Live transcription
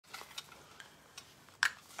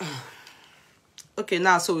Okay,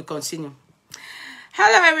 now so we continue.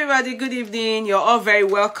 Hello everybody, good evening. You're all very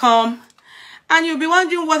welcome. And you'll be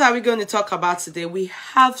wondering, what are we going to talk about today? We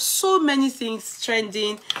have so many things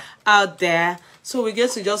trending out there. So we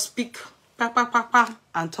get to just pick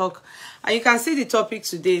and talk. And you can see the topic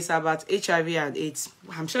today is about HIV and AIDS.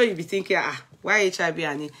 I'm sure you'll be thinking, why HIV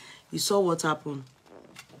and AIDS? You saw what happened.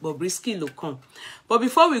 Bobrisky look come. But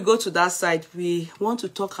before we go to that side, we want to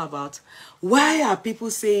talk about why are people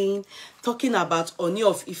talking about Oni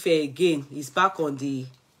of Ife again. He's back on the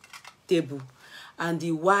table. And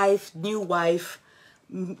the wife, new wife,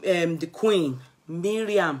 the queen,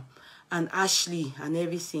 Miriam and Ashley and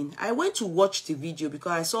everything. I went to watch the video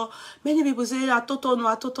because I saw many people say,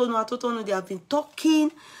 Atotono. They have been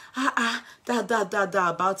talking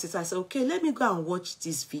about it. I said, okay, let me go and watch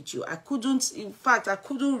this video. I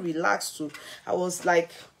couldn't relax to. I was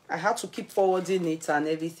like, I had to keep forwarding it and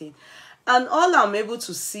everything. And all I'm able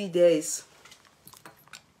to see there is,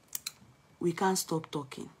 we can't stop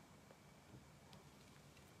talking.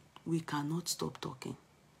 We cannot stop talking.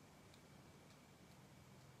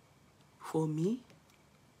 For me,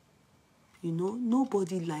 you know,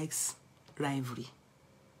 nobody likes rivalry.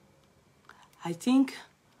 I think,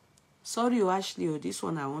 sorry, Ashley, this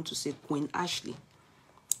one I want to say, Queen Ashley.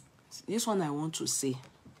 This one I want to say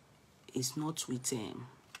is not with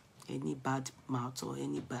any bad mouth or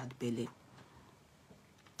any bad belly.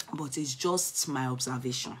 But it's just my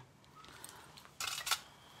observation.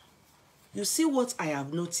 You see, what I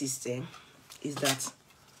have noticed is that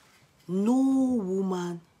no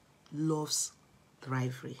woman loves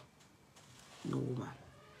rivalry. No woman.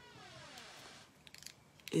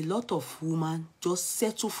 A lot of women just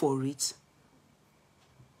settle for it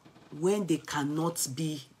when they cannot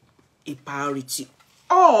be a priority.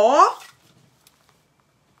 Or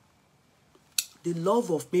the love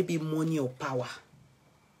of maybe money or power.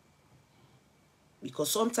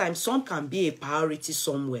 Because sometimes some can be a priority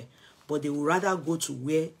somewhere, but they will rather go to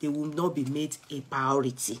where they will not be made a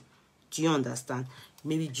priority. Do you understand?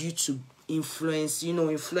 Maybe due to influence, you know,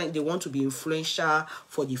 they want to be influential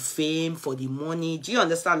for the fame, for the money. Do you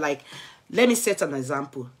understand? Like, let me set an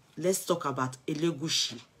example. Let's talk about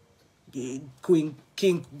Elegushi, the King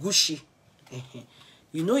Gushi.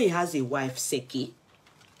 You know, he has a wife, Seki.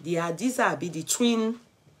 These are the twin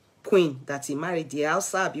queen that he married. The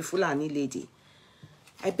Elsa Fulani lady.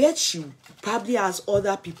 I bet she probably has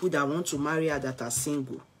other people that want to marry her that are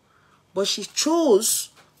single. But she chose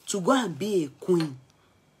to go and be a queen.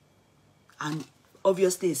 And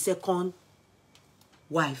obviously a second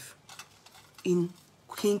wife in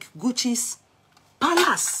King Gucci's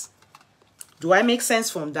palace. Do I make sense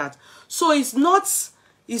from that? So it's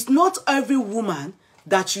not every woman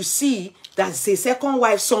that you see that's a second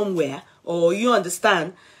wife somewhere, or you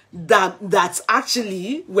understand, that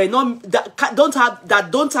actually don't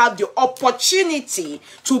have the opportunity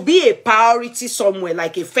to be a priority somewhere,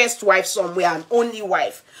 like a first wife somewhere, an only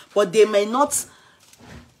wife, but they may not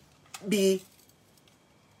be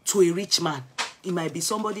to a rich man. It might be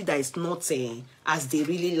somebody that is not as they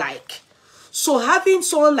really like. So having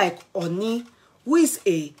someone like Oni, who is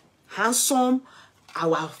a handsome,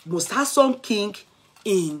 our most handsome king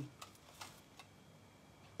in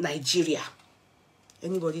Nigeria.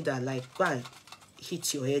 Anybody that like, go and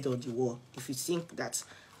hit your head on the wall if you think that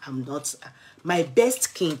I'm not my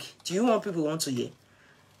best king. Do you want people want to hear?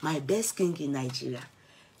 My best king in Nigeria.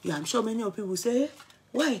 Yeah, I'm sure many of people say,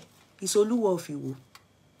 why? It's Oluwa of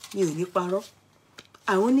Iwo.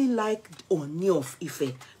 I only like Oni of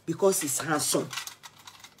Ife because he's handsome.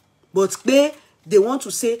 But they want to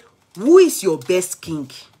say, who is your best king?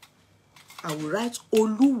 I will write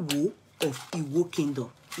Oluwo of Iwo Kingdom.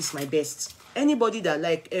 It's my best. Anybody that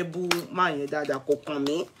like Ebu man that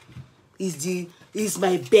Kokome is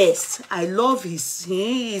my best. I love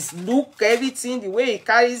his look, everything, the way he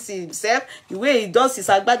carries himself, the way he does his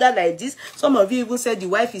agbada like this. Some of you even said the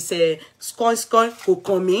wife is a skon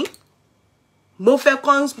Kokome. Mo fe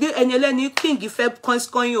kon bi eneleni king ife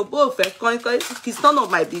kon yo bo fe kon. It's none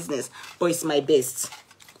of my business, but it's my best.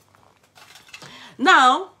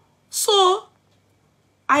 Now, so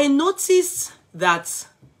I noticed that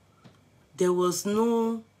there was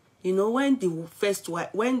no, you know, when the first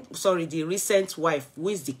wife, the recent wife, who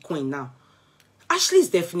is the queen now, Ashley is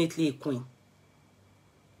definitely a queen.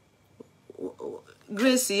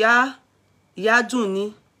 Grace, ya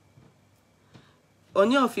Duni,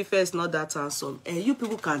 Oni of Ife is not that handsome. And you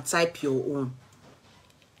people can type your own.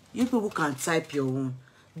 You people can type your own.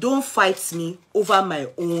 Don't fight me over my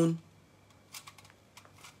own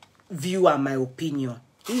view and my opinion.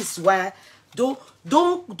 This is why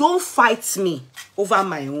don't fight me over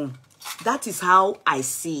my own. That is how I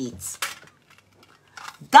see it.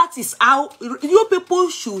 That is how you people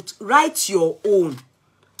should write your own.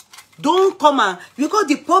 Don't come and, because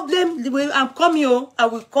the problem, I'm coming here, I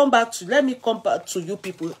will come back to, let me come back to you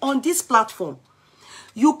people. On this platform,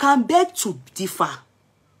 you can beg to differ.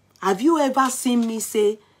 Have you ever seen me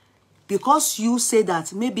say, because you say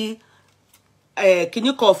that maybe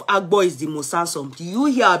Kinyuka of Agbo is the most handsome, do you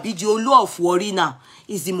hear Abidiolu of Warina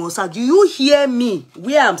is the most handsome? Do you hear me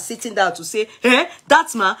where I'm sitting down to say,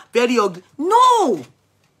 that's my very ugly? No!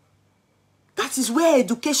 That is where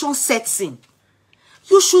education sets in.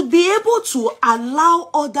 You should be able to allow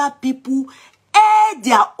other people air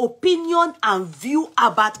their opinion and view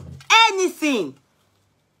about anything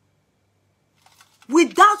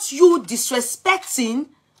without you disrespecting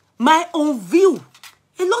my own view.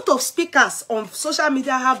 A lot of speakers on social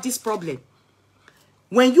media have this problem.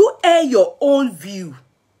 When you air your own view,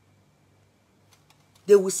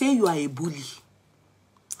 they will say you are a bully.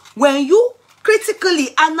 When you critically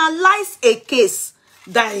analyze a case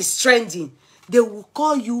that is trending, they will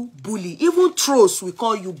call you bully. Even trolls will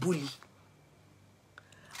call you bully.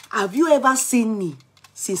 Have you ever seen me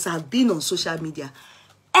since I've been on social media?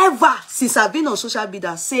 Ever since I've been on social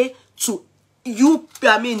media, say to you,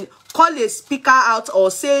 call a speaker out or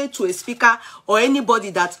say to a speaker or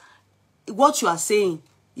anybody that what you are saying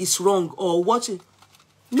is wrong or what you...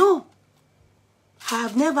 No, I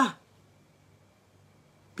have never.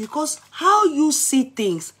 Because how you see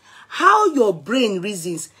things, how your brain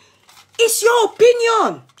reasons, it's your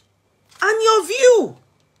opinion and your view.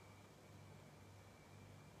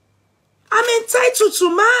 I'm entitled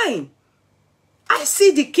to mine. I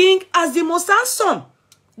see the king as the most handsome.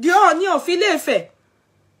 The Ooni of Ile-Ife.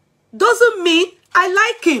 Doesn't mean I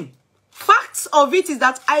like him. Facts of it is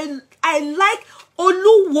that I like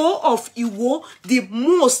Oluwo of Iwo the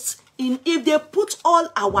most. If they put all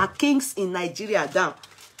our kings in Nigeria down,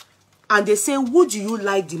 and they say, who do you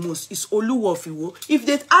like the most? It's Oluwo of Iwo. If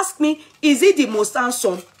they ask me, is he the most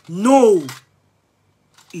handsome? No.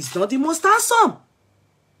 He's not the most handsome.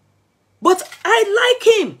 But I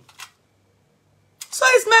like him. So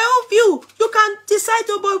it's my own view. You can decide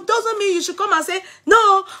to, but it doesn't mean you should come and say,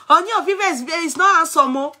 no, Ooni of Ife is not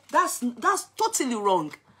handsome. That's totally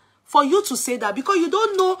wrong for you to say that, because you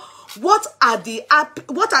don't know what are the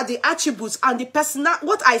attributes and the personal,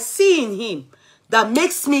 what I see in him that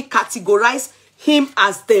makes me categorize him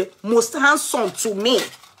as the most handsome to me.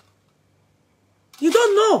 You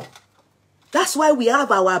don't know. That's why we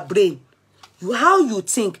have our brain. How you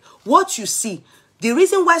think, what you see. The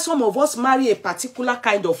reason why some of us marry a particular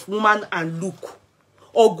kind of woman and look,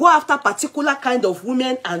 or go after particular kind of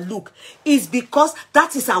women and look, is because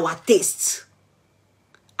that is our taste.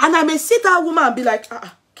 And I may see that woman and be like,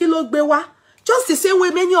 kilo gbewa. Just the same way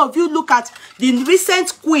many of you look at the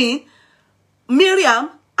recent queen, Miriam,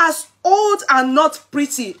 as old and not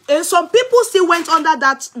pretty. And some people still went under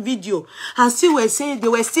that video and still were saying, they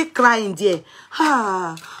were still crying there.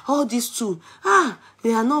 All these two,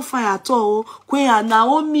 they are not fine at all. Queen and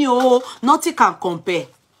Naomi, nothing can compare.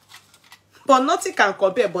 But nothing can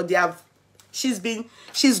compare, but they have, she's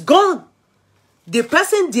gone. The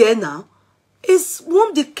person there now is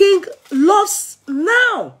whom the king loves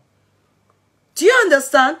now. Do you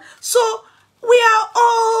understand? So we are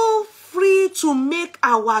all free to make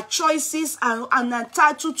our choices and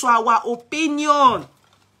entitled to our opinion.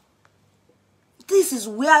 This is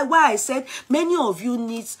why I said many of you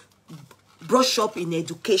need brush up in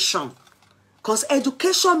education. Because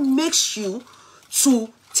education makes you to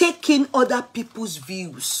take in other people's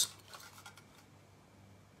views.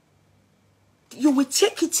 You will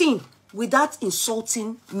take it in without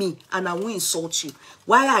insulting me, and I will insult you.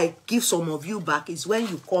 Why I give some of you back is when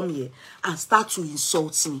you come here and start to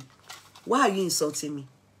insult me. Why are you insulting me?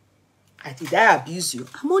 Did I abuse you?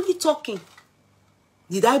 I'm only talking.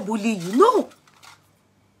 Did I bully you? No.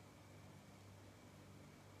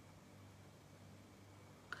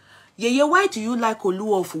 Yeah, why do you like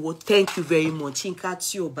Oluwo of Iwo? Thank you very much.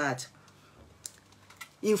 It's your bad.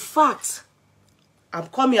 In fact, I'm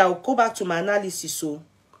coming, I'll go back to my analysis. So,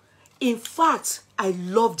 in fact, I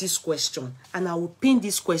love this question, and I will pin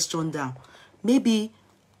this question down. Maybe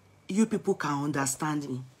you people can understand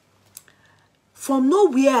me. From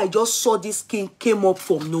nowhere, I just saw this king came up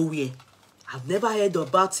from nowhere. I've never heard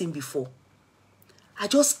about him before. I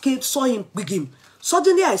just saw him with him.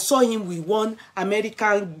 Suddenly, I saw him with one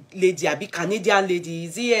American lady, a big Canadian lady.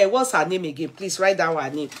 Is he, what's her name again? Please write down her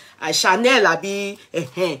name. Chanel,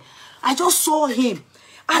 I just saw him.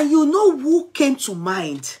 And you know who came to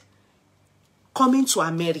mind? Coming to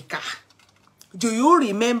America. Do you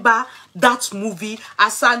remember that movie,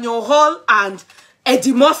 Arsenio Hall and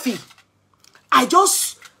Eddie Murphy?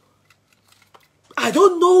 I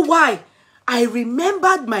don't know why. I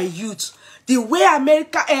remembered my youth. The way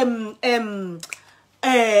America,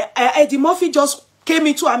 Eddie Murphy just came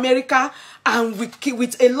into America and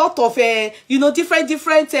with a lot of, you know, different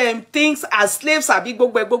things as slaves are big,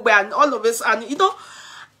 and all of us, and, you know,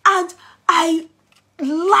 and I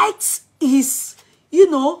liked his, you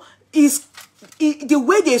know, the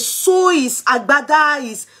way they sew his agbada,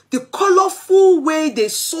 is the colorful way they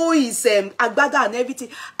sew his agbada and everything.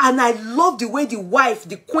 And I love the way the wife,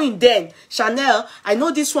 the queen then, Chanel, I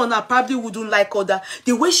know this one I probably wouldn't like other,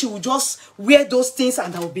 the way she would just wear those things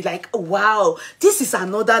and I would be like, wow, this is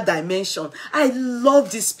another dimension. I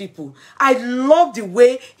love these people. I love the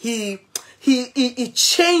way he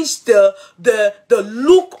changed the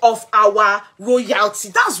look of our royalty.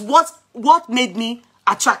 That's what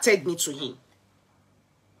attracted me to him.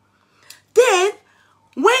 Then,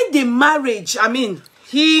 when the marriage, I mean,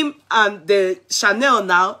 him and the Chanel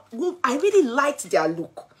now, I really liked their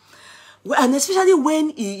look. And especially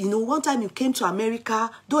when, you know, one time he came to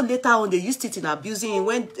America, though later on they used it in abusing him,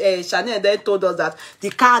 when Chanel then told us that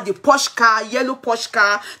the Porsche car, yellow Porsche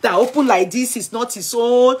car, that opened like this is not his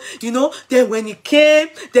own, you know. Then when he came,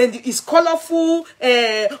 then his colorful,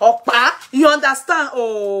 opa, you understand?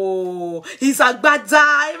 Oh, his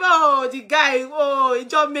agbada, oh, the guy, oh, it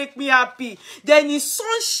just make me happy. Then his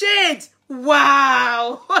sunshade,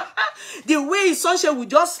 wow. The way his sunshade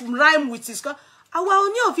would just rhyme with his car. Our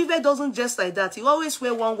Ooni of Ife doesn't dress like that. He always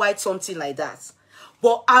wear one white something like that.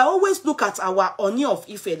 But I always look at our Ooni of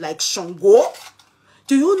Ife like Shango.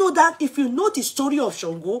 Do you know that if you know the story of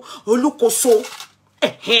Shango, Olukoso,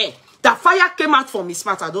 that fire came out from his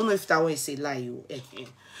mouth. I don't know if that one is a lie.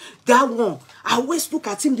 That one, I always look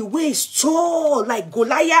at him the way he's tall, like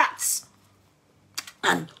Goliath.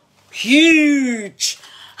 And huge.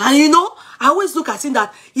 And you know, I always look at him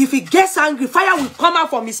that if he gets angry, fire will come out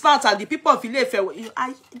from his mouth and the people of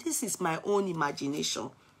Ile-Ife, this is my own imagination.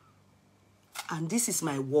 And this is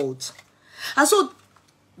my world. And so,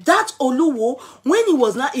 that Oluwo, when he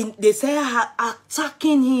was not in, they say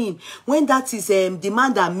attacking him, when that is the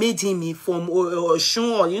man that made him from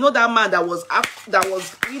Oshun, you know, that man that was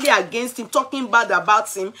really against him, talking bad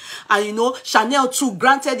about him, and you know, Chanel too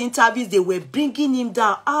granted interviews, they were bringing him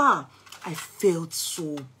down. I felt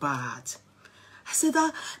so bad. I said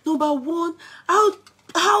that, number one,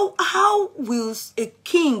 how will a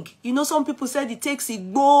king, you know, some people said he takes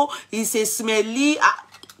Igbo, he's a smelly.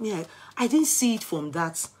 I didn't see it from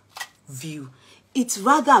that view. It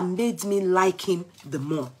rather made me like him the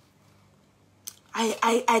more.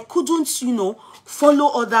 I couldn't, you know,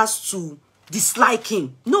 follow others to dislike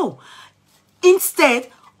him. No. Instead,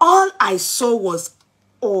 all I saw was,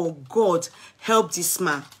 oh God, help this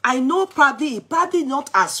man. I know he probably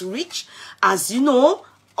not as rich as, you know,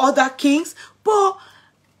 other kings, but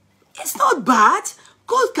it's not bad.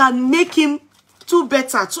 God can make him do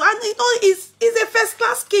better too. And you know, he's a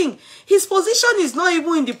first-class king. His position is not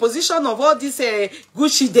even in the position of all this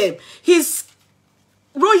Gucci them. His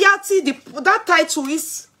royalty, that title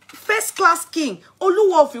is first-class king.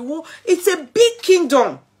 Oluwo of Iwo. It's a big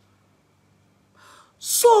kingdom.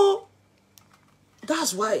 So,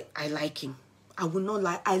 that's why I like him. I will not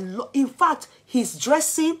lie. In fact, his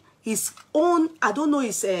dressing, his own, I don't know,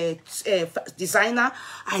 his designer.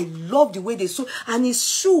 I love the way they sew. And his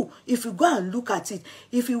shoe, if you go and look at it,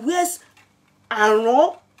 if he wears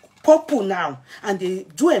Aron purple now, and they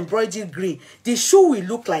do embroidery green, the shoe will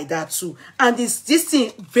look like that too. And this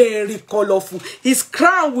thing very colorful. His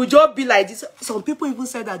crown will just be like this. Some people even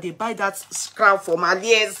said that they buy that crown from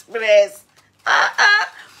AliExpress.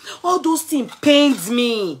 All those things pains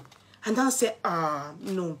me. And I say,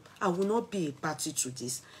 no, I will not be a party to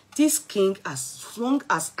this. This king, as long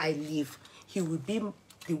as I live, he will be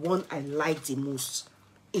the one I like the most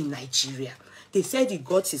in Nigeria. They said he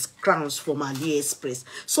got his crowns from AliExpress.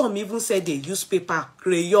 Some even said they use paper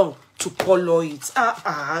crayon to color it.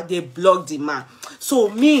 They blocked the man. So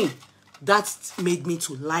me, that made me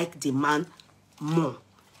to like the man more.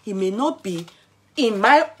 He may not be, in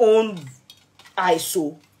my own eyes,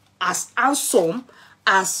 so as handsome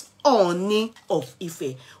as Ooni of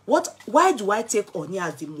Ife. Why do I take Ooni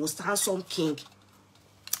as the most handsome king?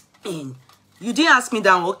 And you didn't ask me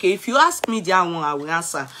that one. Okay, if you ask me that one, I will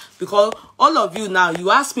answer. Because all of you now,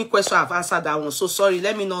 you ask me question, I've answered that one. So sorry,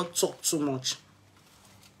 let me not talk too much.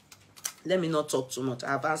 Let me not talk too much.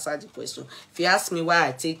 I've answered the question. If you ask me why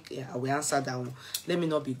I take, I will answer that one. Let me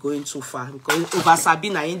not be going too far. Because over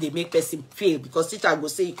Sabina, they make person fail. Because teacher go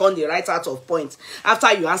say you can't dey write out of points.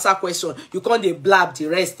 After you answer question, you can't dey blab the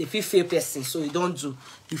rest. If you fail person, so you don't do.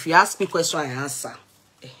 If you ask me question, I answer.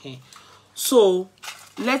 So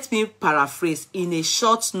let me paraphrase in a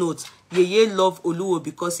short note. Yeye love Oluwo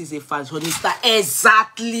because he's a fashionista.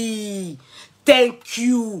 Exactly. Thank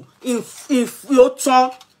you. If your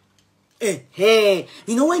tongue,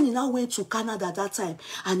 you know, when he now went to Canada that time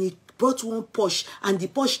and he brought one Porsche and the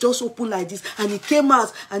Porsche just opened like this and he came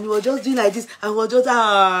out and he was just doing like this and was just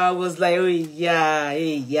I was like, oh yeah,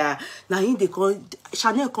 hey yeah. Now in the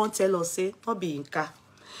Chanel can't tell us, say not be in car.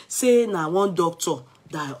 Say now one doctor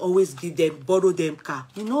that always give them, borrow them car.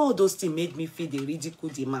 You know, all those things made me feel they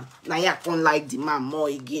ridicule the man. Now I can't like the man more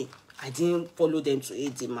again. I didn't follow them to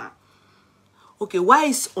hate the man. Okay, why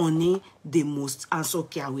is Oni the most? And so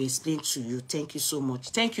okay, I will explain to you. Thank you so much.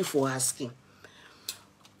 Thank you for asking.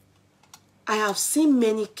 I have seen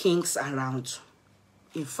many kings around.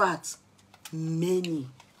 In fact, many.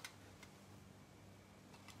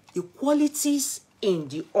 The qualities in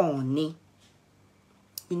the Oni.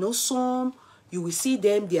 You know, some, you will see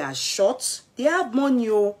them, they are short. They have money,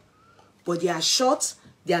 but they are short.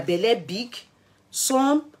 Their belly big.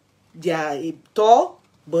 Some, they are tall,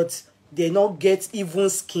 but they not get even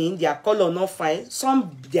skin. Their color not fine.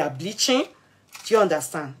 Some, they are bleaching. Do you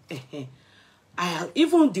understand?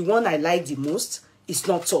 Even the one I like the most is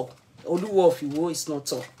not tall. Oluwo of Iwo is not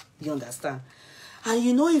tall. You understand? And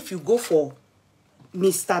you know, if you go for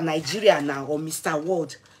Mr. Nigeria now or Mr.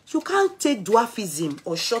 World, you can't take dwarfism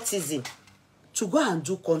or shortism to go and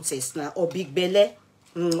do contest now or big belly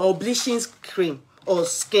or bleaching cream or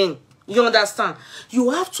skin. You understand? You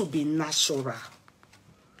have to be natural.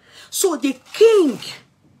 So the king,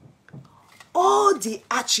 all the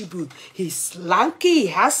attributes, he's lanky, he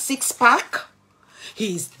has six-pack,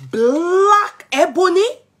 he's black ebony,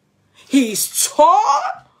 he's tall,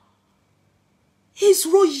 he's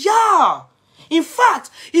royal. In fact,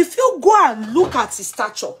 if you go and look at his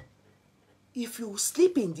stature, if you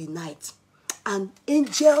sleep in the night, an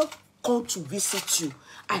angel come to visit you,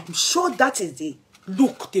 I'm sure that is the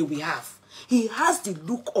look they will have. He has the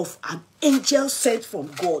look of an angel sent from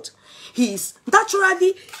God. He is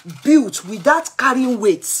naturally built without carrying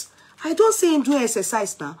weights. I don't see him doing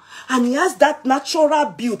exercise now. And he has that natural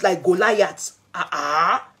build like Goliath.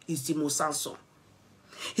 He's the most handsome.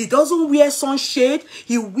 He doesn't wear sunshade.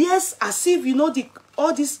 He wears as if, you know,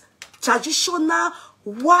 all this traditional,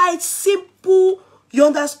 white, simple, you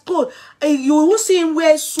understand? You won't see him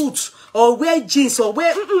wear suits or wear jeans or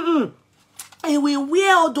wear... He will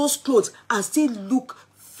wear all those clothes and still look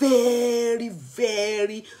very,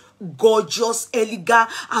 very gorgeous, elegant,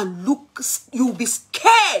 and look, you'll be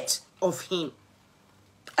scared of him.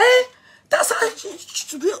 That's how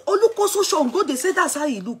Olukoso Shongo, they say that's how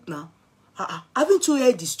he look now. Haven't you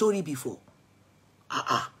heard the story before?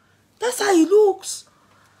 That's how he looks.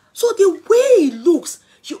 So the way he looks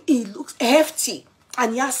hefty,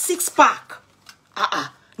 and he has six-pack.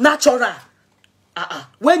 Natural.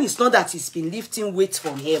 When it's not that he's been lifting weights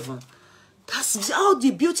from heaven. That's how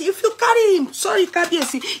the beauty. If you carry him, sorry,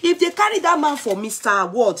 Kabiyesi, if they carry that man for Mr.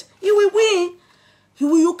 Award, he will win.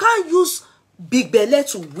 You can't use big belly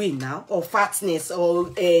to win now, or fatness,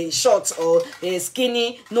 or short, or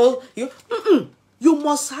skinny. No, you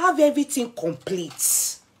must have everything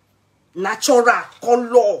complete. Natural,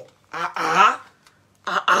 color.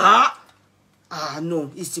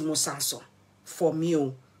 No, it's the most handsome for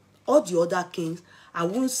me. All the other kings, I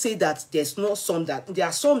won't say that there's not some that there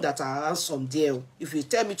are some that are handsome there. If you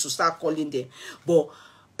tell me to start calling them, but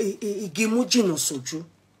in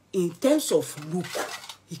terms of look,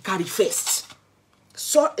 he carry first.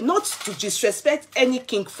 So not to disrespect any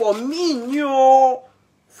king, for me, no,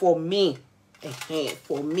 for me,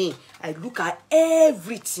 I look at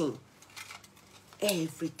everything.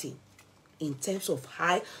 In terms of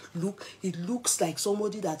high look, it looks like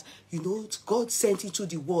somebody that, you know, God sent into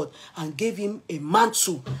the world and gave him a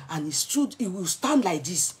mantle, and he will stand like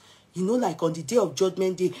this. You know, like on the day of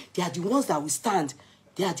judgment day, they are the ones that will stand.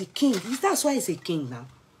 They are the king. That's why he's a king now.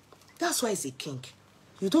 That's why he's a king.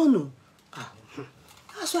 You don't know?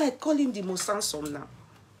 That's why I call him the most handsome now.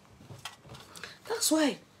 That's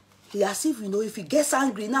why. As if, you know, if he gets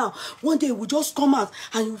angry now, one day he will just come out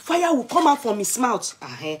and fire will come out from his mouth.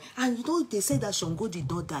 And you know, they say that Shango did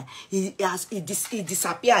not die. He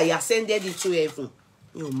disappeared. He ascended into heaven.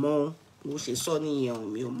 Your mom, go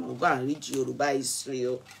and read Yoruba history.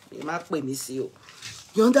 You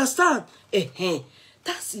understand?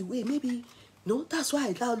 That's the way. Maybe, no, that's why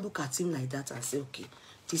I now look at him like that and say, okay,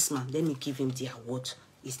 this man, let me give him the award.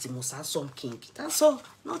 He's the most handsome king. That's all.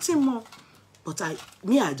 Nothing more. But I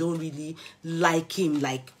don't really like him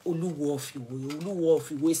like Oluwo of Iwo. Oluwo of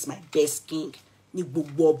Iwo is my best king. Ni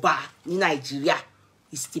gbogbo ọba ni Nigeria.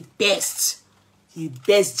 He's the best. He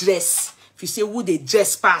best dress. If you say who they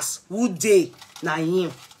trespass, who they na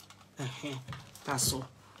him. That's all.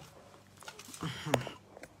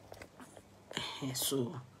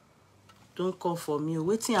 So don't call for me.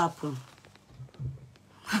 Wetin happen?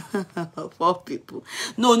 Poor people.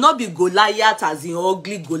 No, not be Goliath as in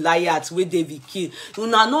ugly Goliath where they be killed. You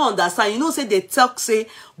no understand. You know, say they talk say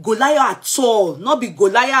Goliath at all. Not be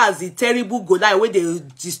Goliath as the terrible Goliath where they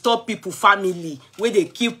disturb people family, where they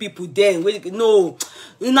kill people then. No,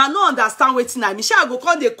 you no understand wetin I mean. I go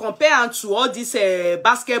come they compare am to all this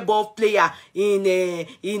basketball player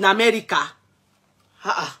in America.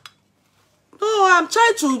 No, I'm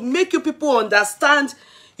trying to make you people understand,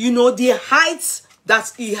 you know, the heights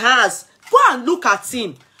that he has. Go and look at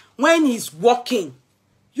him when he's walking.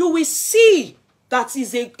 You will see that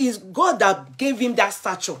is God that gave him that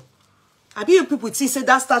stature. I mean, people think say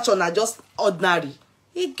that stature not just ordinary.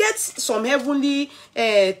 He gets some heavenly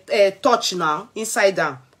touch now inside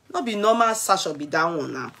them. Not be normal stature be that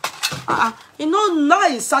one now. You know, now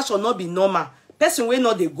his stature not be normal. Person wey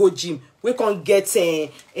not they go gym, we can't get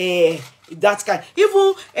that guy.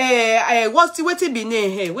 Even what's the be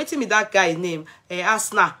name? What's me that guy name?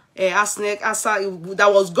 Asna.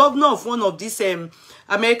 That was governor of one of this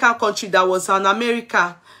American country. That was an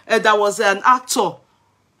America. That was an actor.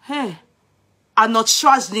 Hey, Arnold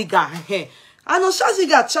Schwarzenegger. Hey, Arnold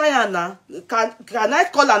Schwarzenegger China. Can I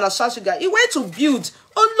call Arnold Schwarzenegger? He went to build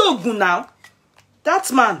on logo now.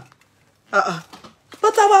 That man.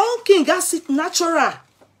 But our own king has it natural.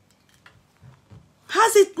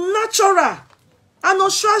 Has it natural.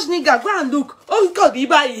 Arnold Schwarzenegger, go and look. Oh God,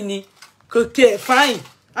 Iba okay, fine.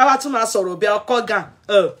 I want to masoro be Kogan.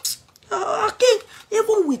 Okay,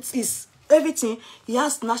 even with his everything, he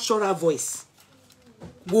has natural voice.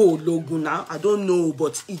 Whoa, logo now. I don't know,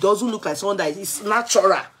 but it doesn't look like someone that is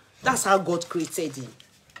natural. That's how God created him.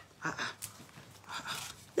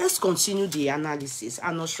 Let's continue the analysis.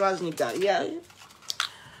 Arnold Schwarzenegger, yeah.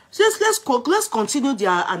 Let's continue the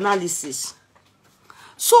analysis.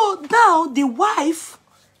 So now the wife,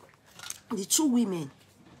 the two women,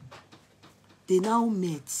 they now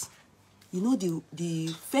met. You know, the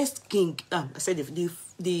first king, I said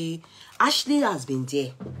the Ashley has been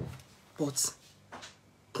there, but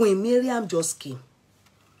Queen Miriam just came.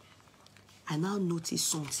 I now noticed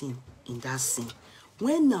something in that scene.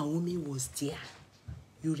 When Naomi was there,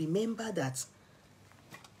 you remember that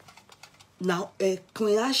now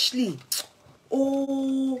Queen Ashley,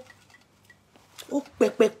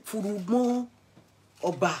 Pepe Furumo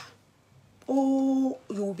Oba. Oh,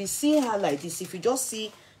 you will be seeing her like this. If you just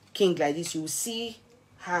see king like this, you will see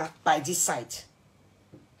her by this side.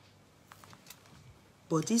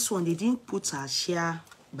 But this one, they didn't put her chair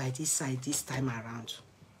by this side this time around.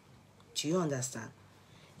 Do you understand?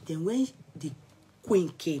 Then when the queen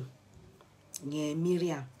came,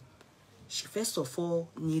 Miriam, she first of all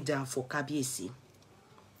kneeled down for Kabiesi.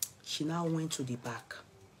 She now went to the back.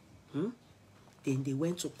 Then they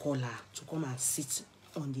went to call her to come and sit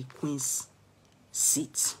on the queen's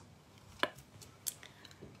seat.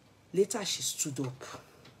 Later, she stood up.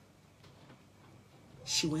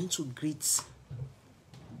 She went to greet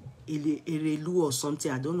Erelu or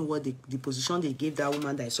something. I don't know what the position they gave that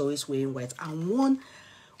woman that is always wearing white. And one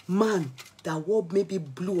man that wore maybe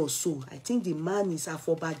blue or so. I think the man is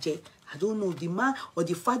Afobaje. I don't know. The man or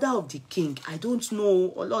the father of the king. I don't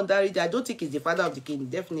know. I don't think it's the father of the king.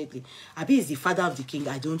 Definitely. Abi is the father of the king.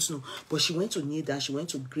 I don't know. But she went to kneel down. She went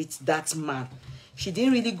to greet that man. She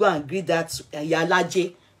didn't really go and greet that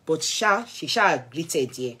Yalaje. But she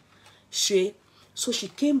greeted here. So she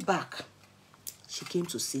came back. She came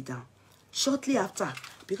to sit down. Shortly after,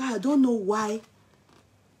 because I don't know why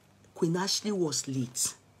Queen Ashley was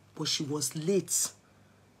late. But she was late.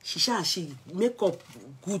 She make up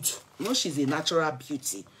good. You know, she's a natural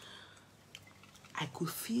beauty. I could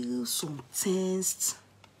feel some tensed.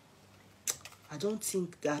 I don't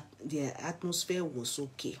think that the atmosphere was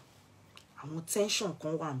okay. And tension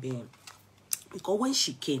come one being. Because when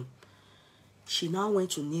she came, she now went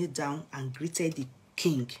to kneel down and greeted the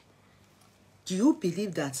king. Do you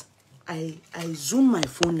believe that I zoom my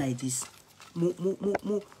phone like this?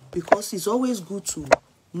 Because it's always good to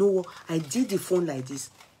know. I did the phone like this.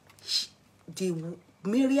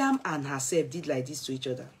 Miriam and herself did like this to each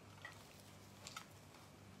other.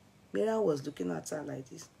 Miriam was looking at her like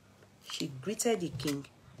this. She greeted the king.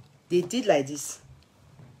 They did like this.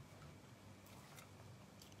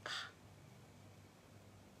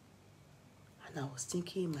 And I was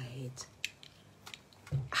thinking in my head,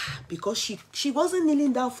 because she wasn't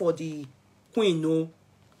kneeling down for the queen, no.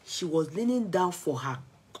 She was kneeling down for her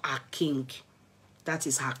king. That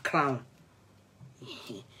is her crown.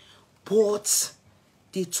 But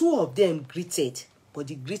The two of them greeted, but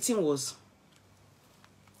the greeting was,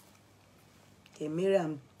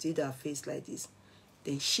 Miriam did her face like this.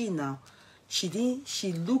 Then she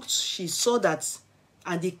looked, she saw that,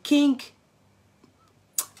 and the king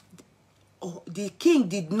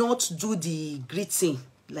did not do the greeting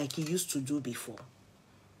like he used to do before.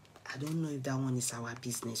 I don't know if that one is our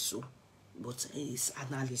business, so, but it's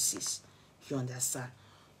analysis. You understand?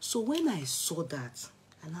 So when I saw that,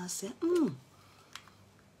 and I said,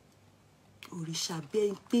 Orisha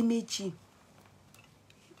pe meji.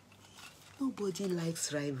 Nobody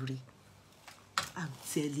likes rivalry. I'm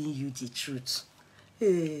telling you the truth.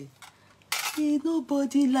 Hey,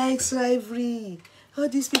 nobody likes rivalry. All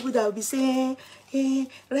these people that will be saying, hey,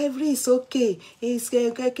 rivalry is okay. It's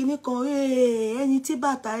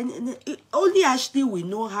only Ashley will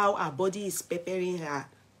know how her body is preparing her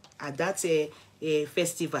at that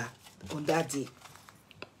festival on that day.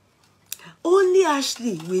 Only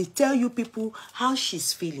Ashley will tell you people how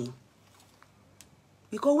she's feeling.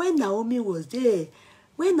 Because when Naomi was there,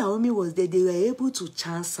 they were able to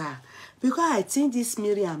chance her. Because I think this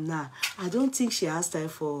Miriam now, I don't think she has time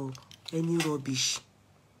for any rubbish.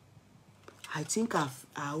 I think her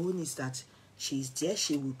own is that she's there,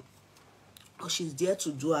 she's there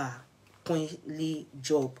to do her pointly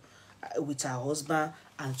job with her husband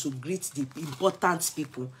and to greet the important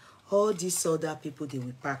people. All these other people, they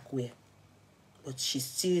will pack where. But she's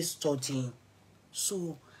still studying.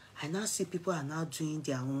 So I now see people are now doing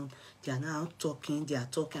their own, they are now talking,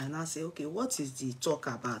 and I say, okay, what is the talk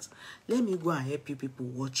about? Let me go and help you people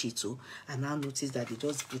watch it too. And I notice that they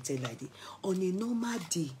just pretend like this. On a normal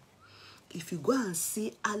day, if you go and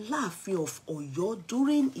see Alaafin of Oyo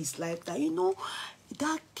during his lifetime, you know,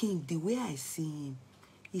 that king, the way I see him,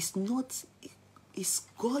 it's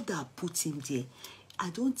God that put him there. I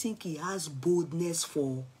don't think he has boldness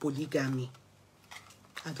for polygamy.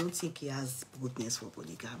 I don't think he has boldness for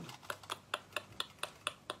polygamy.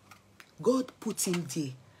 God put him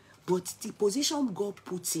there. But the position God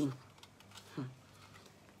put him,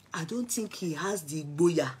 I don't think he has the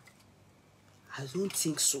boya. I don't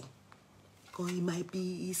think so. Because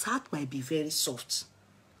his heart might be very soft.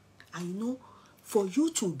 And you know, for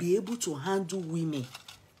you to be able to handle women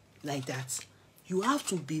like that, you have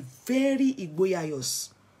to be very igboyayos.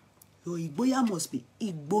 Your igboya must be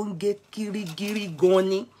igbonge kirigiri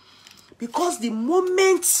goni. Because the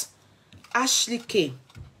moment Ashley came,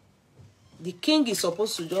 the king is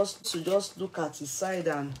supposed to just look at his side,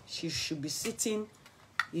 and she should be sitting,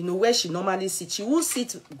 you know, where she normally sits. She won't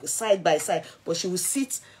sit side by side, but she will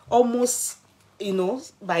sit almost, you know,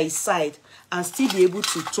 by his side and still be able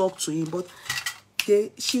to talk to him. But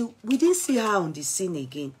we didn't see her on the scene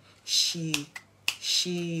again. She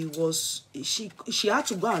had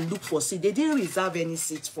to go and look for seat. They didn't reserve any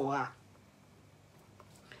seats for her.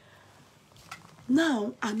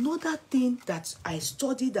 Now, another thing that I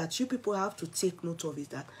studied that you people have to take note of is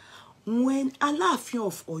that when Alaafin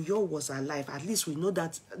of Oyo was alive, at least we know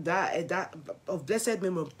that of blessed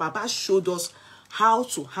memory, Baba showed us how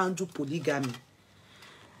to handle polygamy.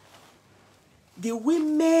 The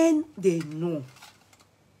women, they know.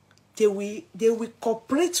 They will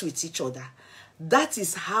cooperate with each other. That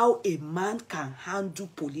is how a man can handle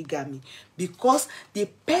polygamy. Because the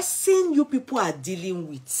person you people are dealing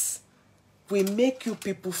with will make you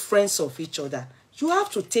people friends of each other. You have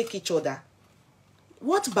to take each other.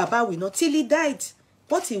 What Baba will not, till he died,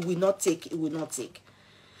 what he will not take, he will not take.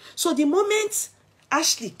 So the moment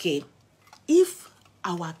Ashley came, if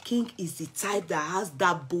our king is the type that has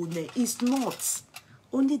that boldness, it's not.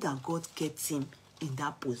 Only that God kept him in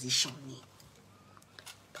that position.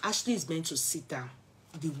 Ashley is meant to sit down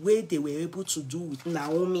the way they were able to do with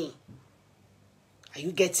Naomi. Are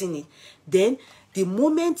you getting it? Then, the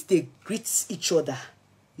moment they greet each other,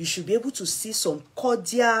 you should be able to see some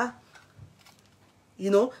cordial, you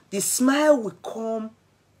know, the smile will come,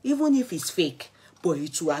 even if it's fake, but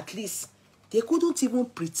it will at least, they couldn't even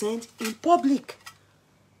pretend in public.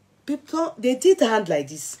 People, they did hand like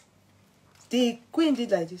this. The queen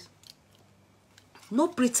did like this. No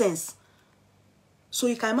pretense. So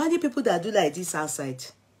you can imagine people that do like this outside.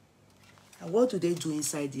 And what do they do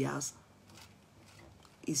inside the house?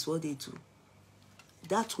 It's what they do.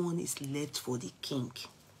 That one is left for the king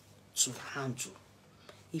to handle.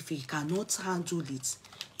 If he cannot handle it,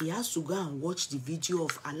 he has to go and watch the video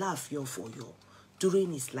of Alaafin of Oyo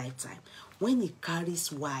during his lifetime. When he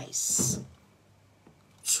carries wives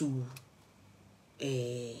to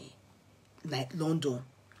like London,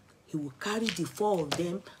 he will carry the 4 of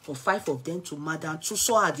them or 5 of them to Madam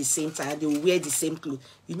Tussauds at the same time. They will wear the same clothes.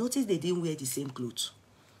 You notice they didn't wear the same clothes.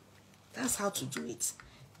 That's how to do it.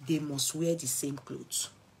 they must wear the same clothes.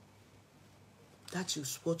 That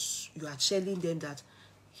is what you are telling them, that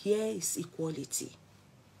here is equality.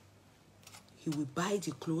 He will buy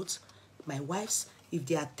the clothes. My wives, if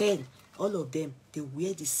they are 10, all of them, they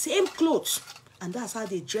wear the same clothes. And that's how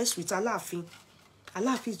they dress with Alaafin.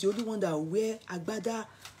 Alaafin is the only one that will wear agbada,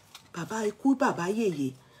 baba iku, baba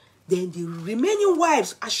yeye. Then the remaining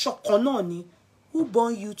wives, ashokononi, who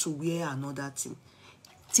born you to wear another thing.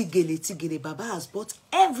 Tigele, tigele, baba has bought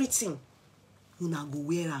everything. Una go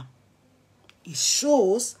wear am. It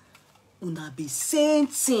shows una be same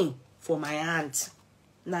thing for my aunt.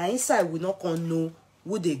 Now inside we not gonna know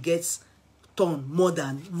who they get turn more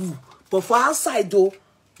than who. But for outside though,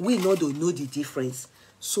 we don't know the difference.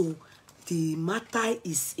 So the matter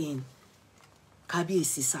is in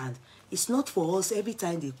Kabiesi's hand. It's not for us every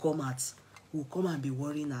time they come out, we'll come and be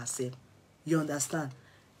worrying ourselves. You understand?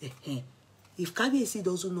 If Kabiesi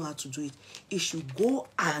doesn't know how to do it, he should go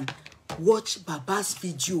and watch Baba's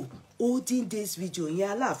video, holding this video.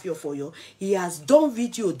 He has done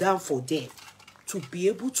video down for them to be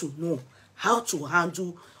able to know how to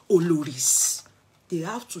handle Oloris. They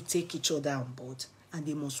have to take each other on board and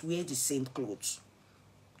they must wear the same clothes.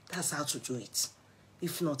 That's how to do it.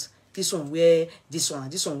 If not, this one wear this one,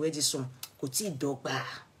 this one wear this one. Koti dogba.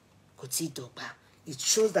 Koti dogba. It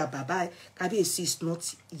shows that Baba Kabiesi is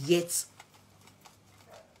not yet.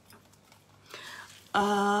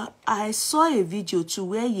 I saw a video too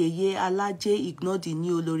where Yeye Alaje ignored the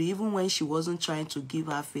new Olori even when she wasn't trying to give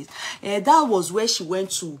her face. That was where she went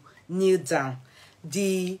to kneel down.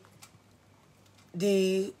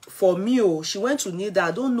 For me, she went to kneel down.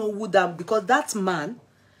 I don't know who that, because that man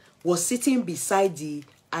was sitting beside the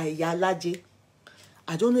Ayalaje.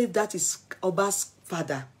 I don't know if that is Oba's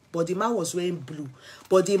father, but the man was wearing blue.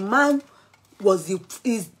 But the man was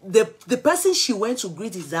the person she went to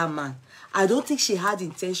greet is that man. I don't think she had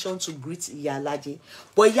intention to greet Yalaje.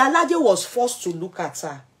 But Yalaje was forced to look at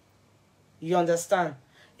her. You understand?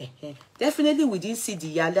 Definitely we didn't see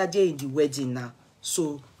the Yalaje in the wedding now.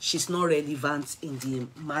 So she's not relevant in the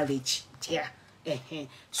marriage. Yeah.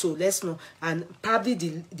 So let's know. And probably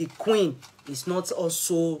the queen is not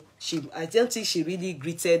also, I don't think she really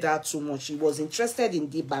greeted her too much. She was interested in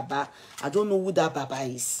the Baba. I don't know who that Baba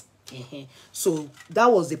is. So that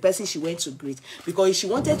was the person she went to greet, because if she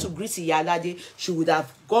wanted to greet Iyalade, she would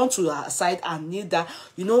have gone to her side and knew that,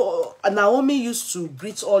 you know, Naomi used to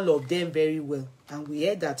greet all of them very well, and we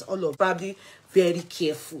heard that all of probably very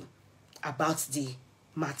careful about the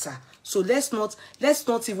matter. So let's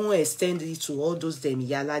not even extend it to all those them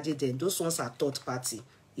Iyalade. Then those ones are third party.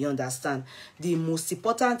 You understand? The most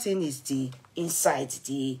important thing is the inside,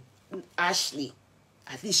 the Ashley.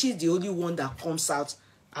 At least she's the only one that comes out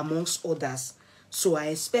amongst others. So I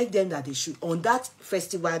expect them that they should, on that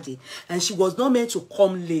festival day, and she was not meant to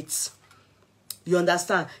come late. You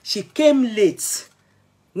understand? She came late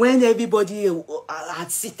when everybody had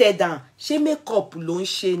seated down. She make up long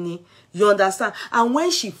sheni. You understand? And when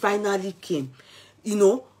she finally came, you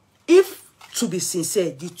know, if to be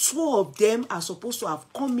sincere, the two of them are supposed to have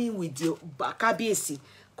come in with the Kabiesi.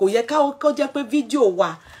 Kò yẹ ká jẹ́ pé video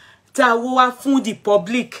wa ta wo wa fún the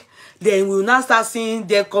public. Then we will now start seeing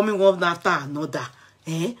them coming one after another.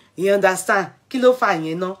 You understand? Kilo fine,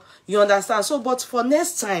 you know. You understand? So, but for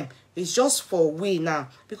next time, it's just for we now.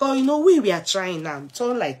 Because, you know, we are trying now.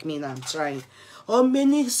 Someone like me now, I'm trying. Or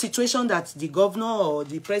many situations that the governor or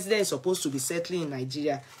the president is supposed to be settling in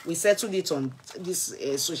Nigeria, we settled it on this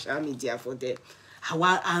social media for them.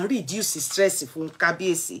 And reduce the stress from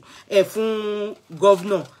Kabiesi, from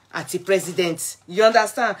governor at the president. You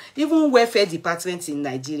understand? Even welfare departments in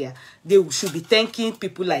Nigeria, they should be thanking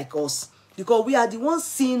people like us, because we are the ones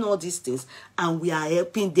seeing all these things and we are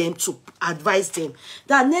helping them to advise them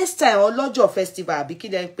that next time Olojo festival,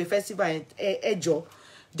 Bikini festival, Ejo,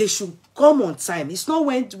 they should come on time. It's not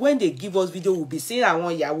when they give us video, we'll be seeing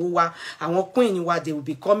àwọn ìyàwó wa, àwọn queen wa, they will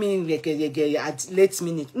be coming at late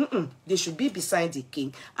minute. They should be beside the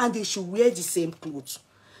king and they should wear the same clothes.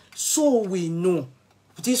 So we know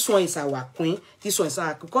this one is our queen, this one is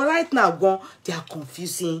our queen. Because right now, they are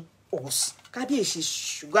confusing us. Kabiesi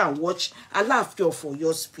should go and watch Alaafin for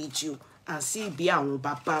your video and see be àwọn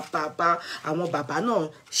baba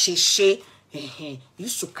no she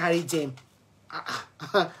used to carry them.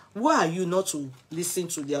 Why are you not to listen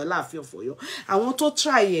to the Alaafin for you? I want to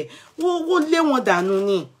try it. Wọ́n lé wọn dànù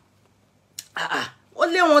ni.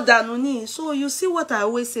 Wọ́n lé wọn dànù ni. So you see what I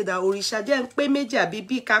always say, that òrìṣà jẹ́ ń pé méjì àbí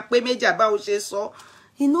bí ká pé méjì àbá ó ṣe sọ.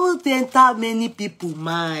 You know, they enter many people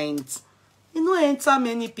mind. You know, enter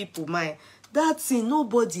many people mind. That thing,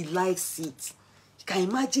 nobody likes it. You can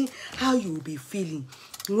imagine how you will be feeling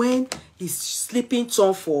when he's sleeping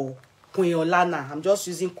turn for Queen Olana. I'm just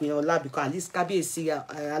using Queen Ola because at least Kabiyesi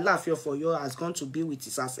Alaafin for you has gone to be with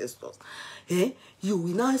his ancestors. You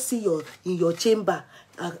will now see in your chamber,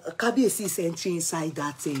 Kabiyesi is entering inside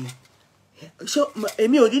that thing. So,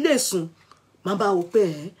 Emi Odilesun, Mamba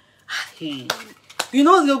Ope, you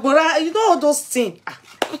know all those things.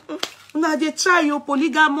 Now they try your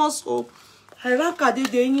polygamous you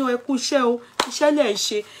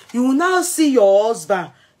will now see your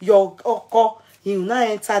husband, your oko, you will now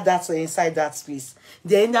enter that inside that place.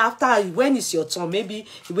 Then after, when it's your turn, maybe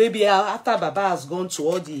after Baba has gone to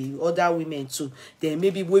all the other women too, then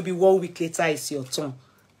maybe 1 week later it's your turn.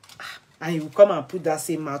 And you will come and put that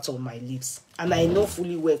same mouth on my lips. And I know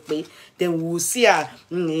fully well, then we will see her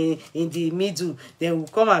in the middle. Then we'll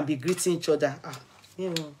come and be greeting each other.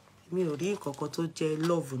 Love. It's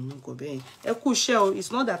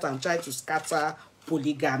not that I'm trying to scatter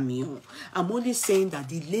polygamy. I'm only saying that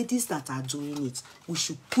the ladies that are doing it, we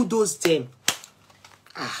should kudos them.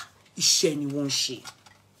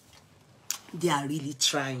 They are really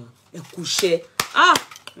trying.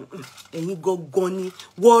 And you go goni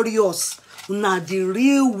warriors. Now the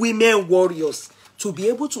real women warriors. To be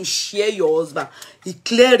able to share your husband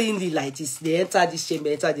clearly like this. They enter this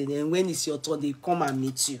chamber, and when it's your turn, they come and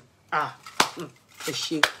meet you. Well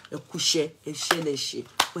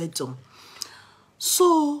done.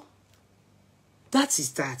 So that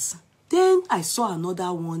is that. Then I saw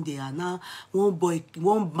another one there. Now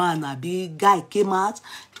one man, a big guy came out.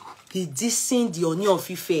 He dissing the Oni of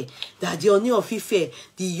Ife. That the Oni of Ife,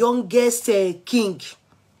 the youngest king.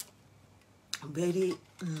 Very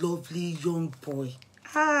lovely young boy.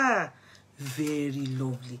 Very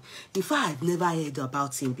lovely. In fact, I've never heard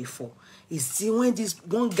about him before. You see, when this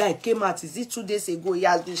one guy came out, is it 2 days ago? He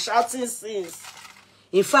has been shouting since.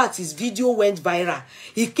 In fact, his video went viral.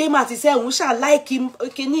 He came out, he said, we shall like him.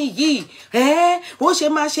 Can he? What shall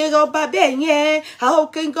my share of baby? How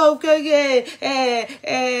can go?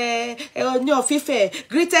 No, Fife.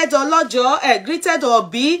 Greeted Olojo, greeted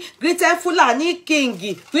Obi, greeted Fulani King,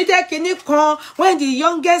 greeted Kinikon. When the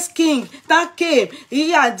youngest king that came,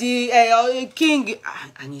 he had the king.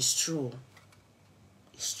 And it's true.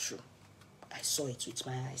 It's true. I saw it with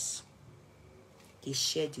my eyes. They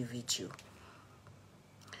shared the video.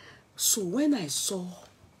 So when I saw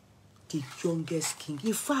the youngest king,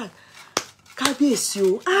 in fact, Kabiyesi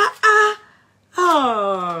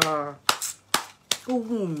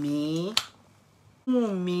me.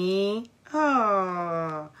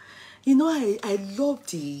 You know, I love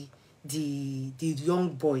the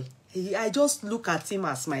young boy. I just look at him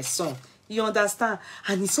as my son. You understand?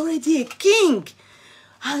 And he's already a king.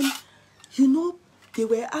 And you know, they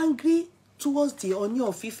were angry towards the Oni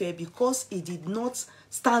of Ife because he did not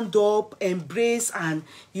stand up, embrace, and,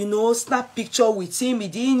 you know, snap picture with him. He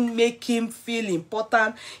didn't make him feel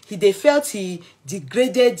important. They felt he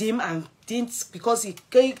degraded him and didn't, because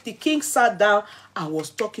the king sat down and was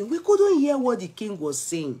talking. We couldn't hear what the king was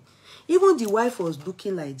saying. Even the wife was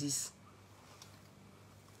looking like this.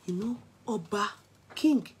 You know, Oba,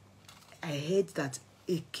 king. I heard that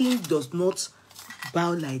a king does not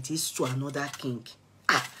bow like this to another king.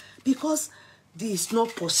 Because this is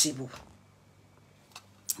not possible.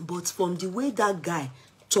 But from the way that guy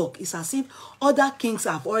talk, it's as if other kings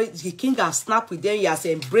have already, the king has snapped with them, he has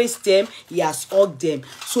embraced them, he has hugged them.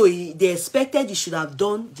 So they expected he should have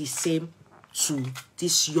done the same to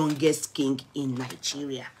this youngest king in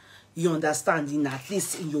Nigeria. You understand? At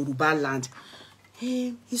least in Yoruba land.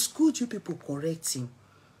 Hey, it's good you people correct him.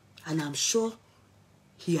 And I'm sure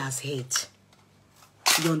he has heard.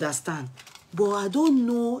 You understand? But I don't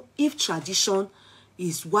know if tradition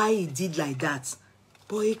is why he did like that.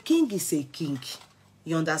 But a king is a king.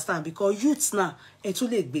 You understand? Because youths now, it's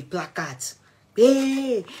only a big placard.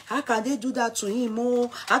 Hey, how can they do that to him?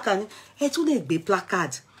 Oh, how can it's only a big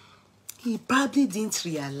placard? He probably didn't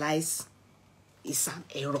realize it's an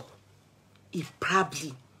error. He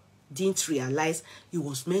probably didn't realize he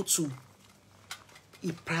was meant to.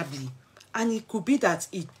 He probably. And it could be that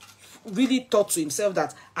he really thought to himself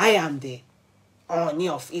that I am the Oni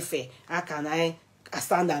of Ife. How can I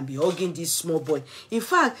stand and be hugging this small boy? In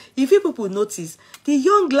fact, if you people notice, the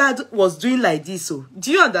young lad was doing like this. So,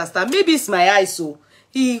 do you understand? Maybe it's my eyes. So,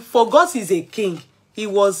 he forgot he's a king. He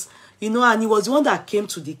was, you know, and he was the one that came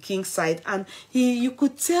to the king's side. And you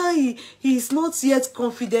could tell he's not yet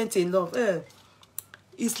confident enough.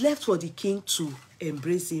 It's left for the king to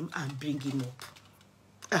embrace him and bring him up.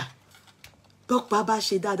 Dog Baba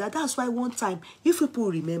Shedada. That's why one time, if people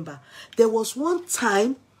remember, there was one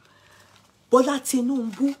time Bola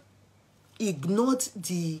Tinubu ignored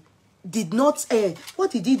the did not,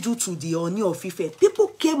 what did he do to the Oni of Ife? People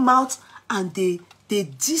came out and they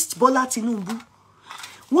dissed Bola Tinubu.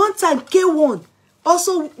 One time, K1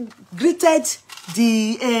 also greeted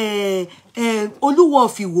the Oluwa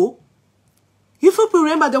of Iwo. If you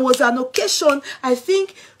remember, there was an occasion, I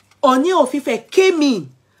think Oni of Ife came in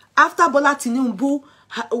after Bola Tinubu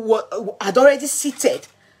had already seated.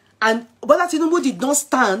 And Bola Tinubu did not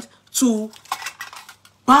stand to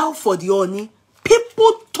bow for the Oni.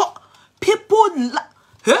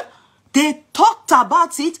 They talked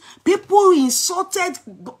about it. People insulted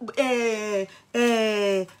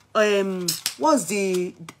what's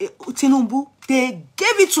the Tinubu? They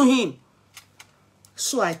gave it to him.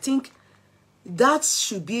 So I think that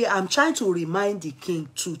should be, I'm trying to remind the king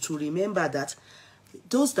to remember that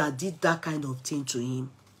those that did that kind of thing to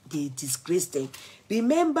him, they disgraced them.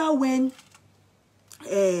 Remember when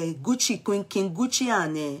King Gucci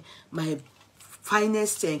and my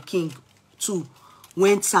finest king too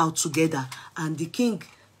went out together, and the king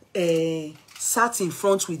sat in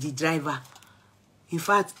front with the driver. In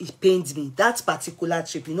fact, it pains me, that particular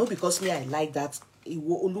trip, you know, because me, I like that.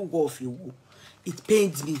 It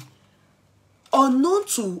pains me. Unknown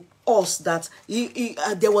to us that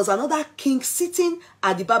there was another king sitting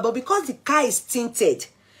at the back, but because the car is tinted,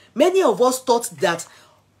 many of us thought that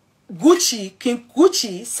King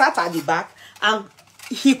Gucci sat at the back and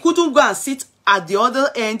he couldn't go and sit at the other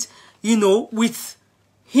end, you know, with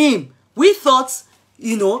him. We thought,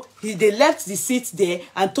 you know, they left the seat there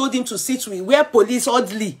and told him to sit with where police,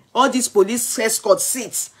 oddly, all these police escort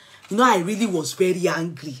seats. You know, I really was very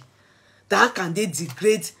angry. That how can they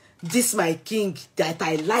degrade this my king that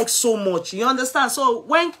I like so much? You understand? So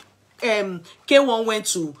when K1 went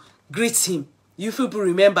to greet him, you people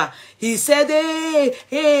remember, he said,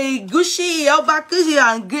 hey, Gucci,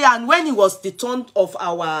 and when it was the turn of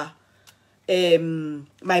our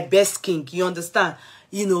my best king, you understand?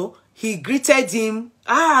 You know, he greeted him,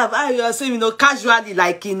 you are saying, you know, casually,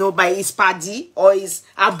 like, you know, by his paddy or his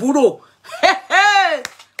aburo.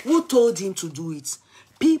 Who told him to do it?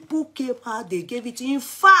 People came out, they gave it. In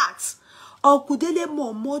fact, Uncle Dele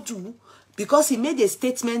Momodu, because he made a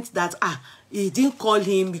statement that he didn't call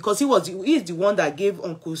him, because he is the one that gave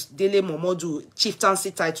Uncle Dele Momodu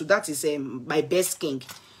chieftaincy title. That is my best king.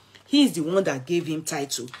 He is the one that gave him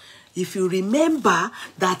title. If you remember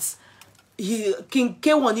that King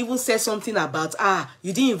K1 even said something about,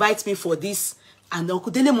 you didn't invite me for this. And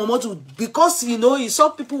Uncle Dele Momodu, because, you know, he saw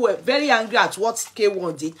people were very angry at what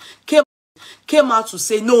K1 did, came out to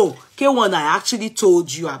say, no, K1, I actually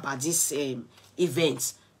told you about this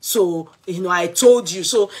event. So, you know, I told you.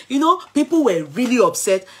 So, you know, people were really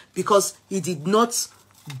upset because he did not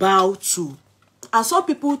bow to. And some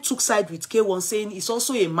people took side with K1, saying it's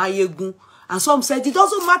also a Mayegun. And some said, it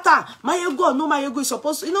doesn't matter. Mayegun or no Mayegun is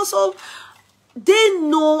supposed to, you know, so they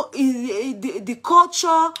know the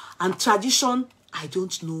culture and tradition. I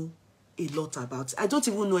don't know a lot about it. I don't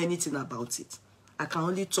even know anything about it. I can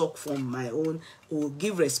only talk from my own, or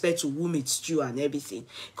give respect to whom it's due and everything.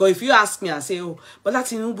 Because if you ask me and say, oh, but that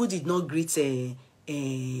Tinubu did not greet Oni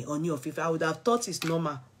of Ife, I would have thought it's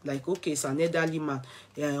normal. Like, okay, it's an elderly man.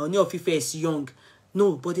 Oni of Ife is young.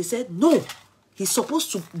 No, but they said, no, he's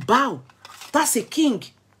supposed to bow. That's a king.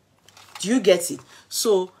 Do you get it?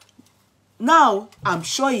 So, now, I'm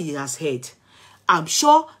sure he has heard. I'm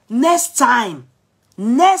sure next time,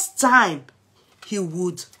 he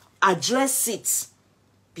would address it.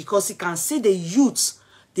 Because he can see the youths,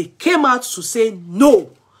 they came out to say,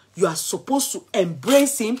 no, you are supposed to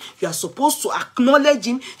embrace him. You are supposed to acknowledge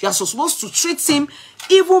him. You are supposed to treat him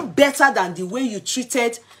even better than the way you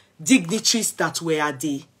treated dignitaries that were at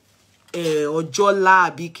the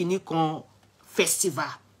Ojola Bikinikon festival.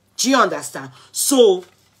 Do you understand? So,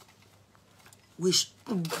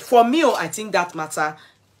 for me, I think that matter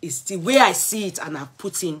is the way I see it, and I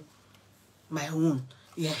put in my own.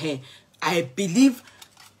 Yeah, I believe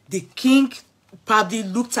the king probably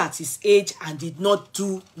looked at his age and did not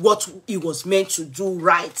do what he was meant to do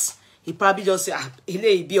right. He probably just said, do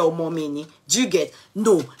you get?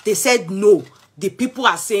 No. They said no. The people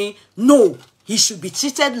are saying, no, he should be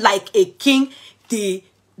treated like a king. The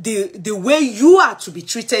way you are to be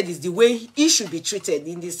treated is the way he should be treated,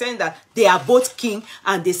 in the sense that they are both king,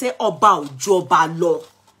 and they say Oba Ojoba law.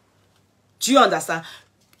 Do you understand?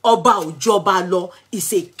 Oba Ojoba law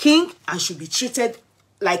is a king and should be treated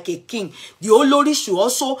like a king. The Olori should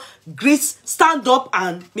also stand up,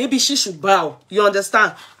 and maybe she should bow, you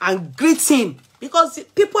understand, and greet him, because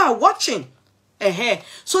people are watching.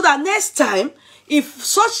 So that next time, if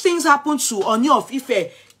such things happen to Oni of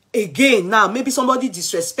Ife, again, now maybe somebody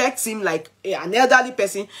disrespects him like an elderly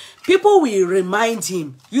person, people will remind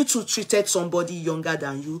him, you too treated somebody younger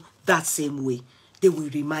than you that same way. They will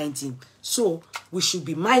remind him. So we should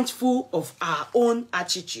be mindful of our own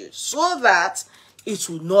attitude so that it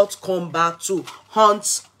will not come back to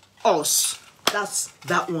haunt us. That's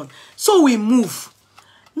that one. So we move.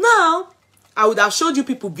 Now, I would have showed you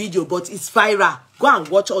people video, but it's viral. Go and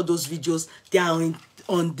watch all those videos. They are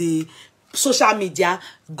on the social media.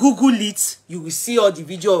 Google it. You will see all the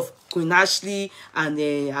video of Queen Ashley and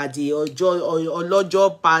at the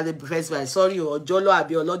Olojo Party Festival. Sorry, Ojolo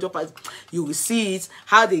Abi Olojo Party. You will see it.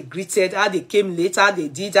 How they greeted, how they came later, they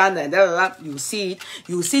did and you will see it.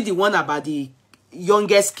 You will see the one about the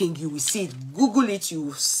youngest king. You will see it. Google it. You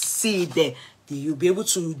will see it there. You'll be able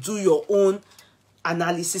to do your own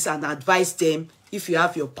analysis and advise them if you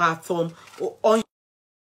have your platform or on.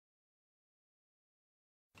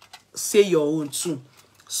 Say your own too.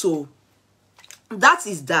 So that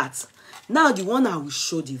is that. Now the one I will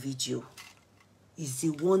show the video is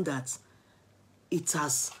the one that it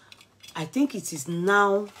has, I think it is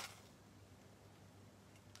now,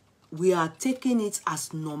 we are taking it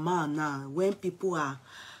as normal now. When people are,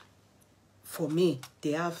 for me,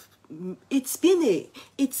 they have, it's been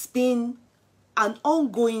an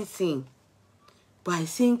ongoing thing, but I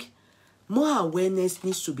think more awareness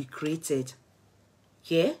needs to be created.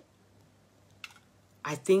 Yeah,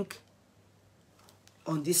 I think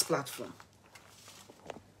on this platform.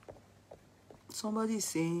 Somebody is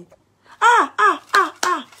saying,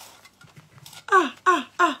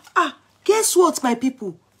 guess what, my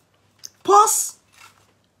people? Pause.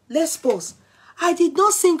 Let's pause. I did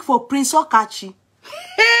not sing for Prince Okachi.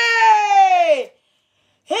 Hey!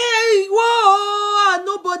 Hey, whoa!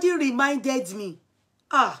 Nobody reminded me.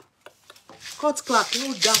 Cut clap,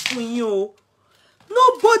 no daffing you.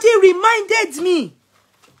 Nobody reminded me.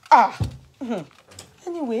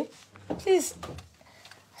 Anyway, please.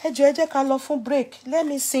 Eje ká lọ fún break. Let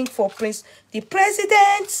me sing for Prince, the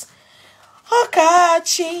President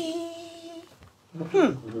Okachi.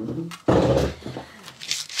 Prince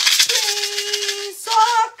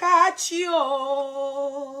Okachi,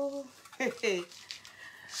 oh. Prince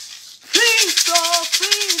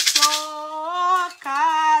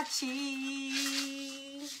Okachi.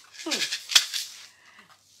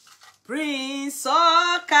 Prince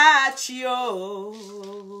Okachi,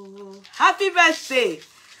 oh. Happy birthday,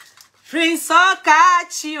 Prince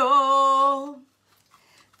Okachi, oh.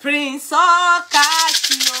 Prince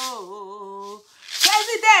Okachi, oh.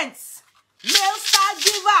 President, male star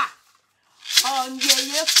giver, on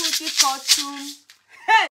Yeye Kuti Kotum.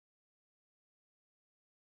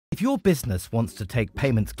 If your business wants to take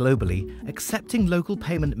payments globally, accepting local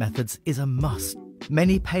payment methods is a must.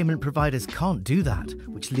 Many payment providers can't do that,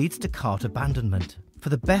 which leads to cart abandonment. For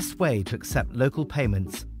the best way to accept local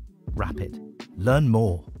payments, Rapid. Learn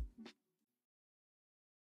more.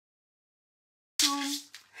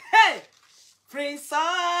 Hey! Prince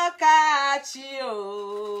Okachi,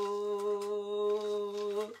 oh.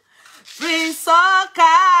 Prince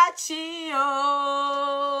Okachi,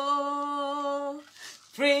 oh.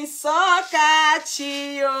 Prince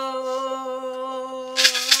Okachi, oh.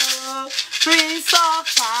 Prince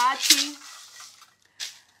Okachi.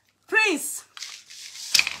 Prince,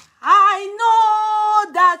 I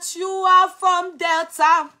know that you are from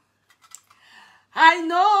Delta. I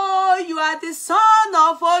know you are the son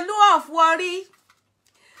of Olu of Wari.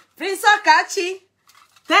 Prince Okachi,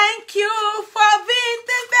 thank you for being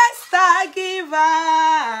the best star giver.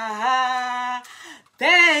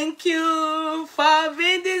 Thank you for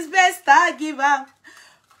being this best star giver.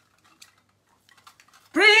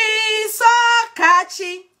 Prince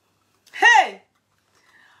Okachi, hey,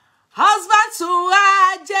 husband to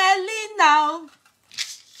Angelina,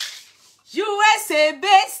 USA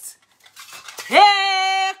based.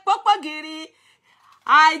 Hey, Popogiri,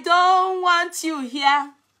 I don't want you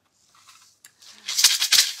here.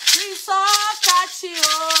 Prince Okachi,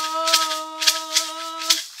 oh,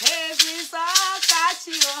 hey, Prince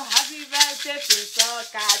Okachi, oh, happy birthday, Prince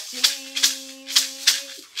Okachi.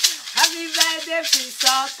 Happy birthday, Prince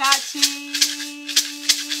Okachi.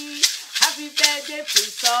 Happy birthday,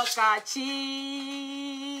 Prince Okachi.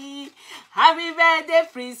 Happy birthday,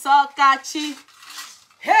 Prince Okachi.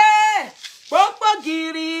 Hey,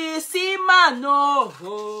 Popogiri Simano.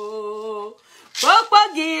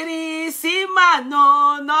 Popogiri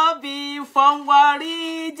Simano. No be from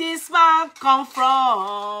worry this man come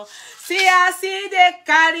from. See, I see they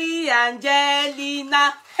carry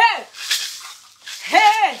Angelina. Hey.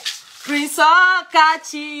 Hey, Prince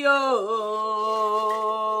Okachio.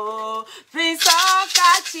 Prince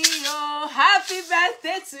Okachio. Happy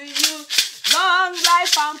birthday to you. Long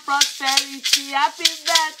life and prosperity. Happy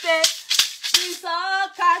birthday, Prince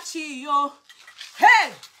Okachio.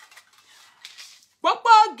 Hey!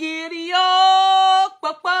 Popo Giri, oh,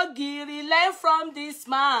 Popo Giri, learn from this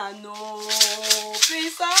man, oh,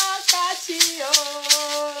 Prince Okachio,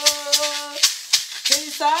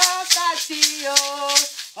 Prince Okachio,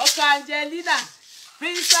 Oka Angelina,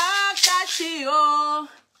 Prince Okachio,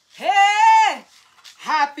 hey,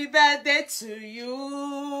 happy birthday to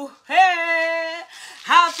you, hey,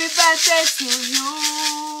 happy birthday to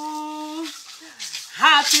you,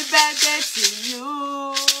 happy birthday to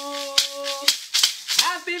you.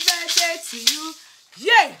 Happy birthday to you.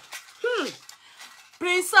 Yeah.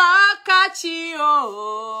 Prince Okachio.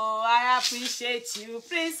 I appreciate you.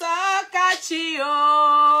 Prince Okachio.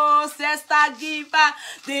 Sister giver.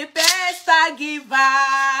 The best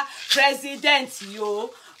giver. President yo.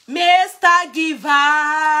 Mr.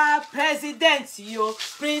 Giver. President yo.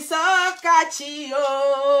 Prince Okachio.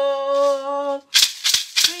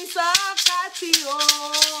 Prince Okachio.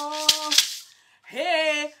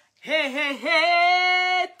 Hey. Hey, hey,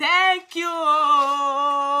 hey, thank you,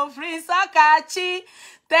 oh, Prince Okachi,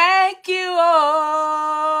 thank you,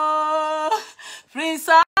 oh, Prince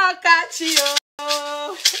Okachi,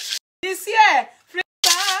 oh, this year, Prince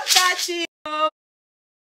Okachi,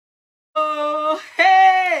 oh,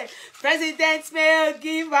 hey, President Mayor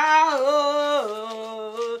Giver,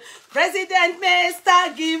 oh, President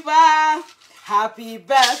Mr. Giver, happy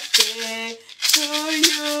birthday to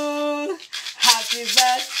you. Happy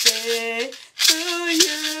birthday to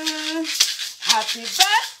you. Happy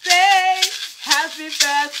birthday. Happy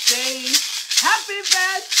birthday. Happy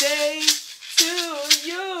birthday to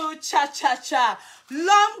you. Cha cha cha.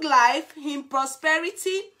 Long life in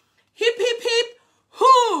prosperity. Hip hip hip.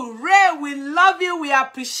 Hooray. We love you. We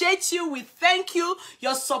appreciate you. We thank you.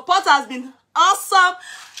 Your support has been awesome.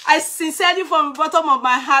 I sincerely, from the bottom of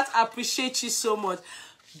my heart, appreciate you so much.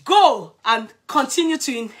 Go and continue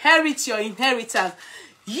to inherit your inheritance.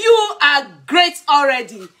 You are great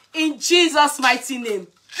already. In Jesus' mighty name.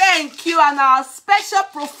 Thank you. And our special,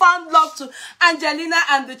 profound love to Angelina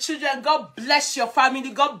and the children. God bless your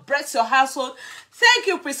family. God bless your household. Thank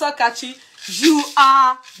you, Prince Okachi. You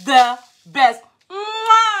are the best.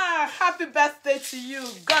 Mwah! Happy birthday to you.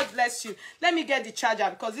 God bless you. Let me get the charger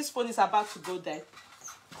because this phone is about to go dead.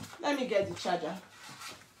 Let me get the charger.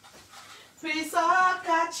 Prince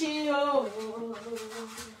Okachio.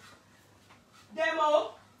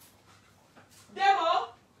 Demo.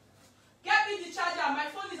 Get me the charger. My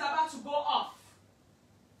phone is about to go off.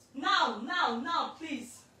 Now,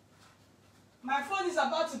 please. My phone is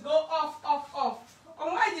about to go off. Oh,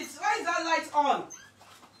 why is that light on?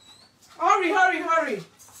 Hurry.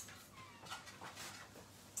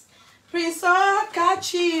 Prince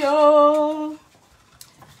Okachio.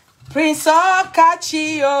 Prince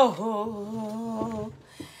Okachio.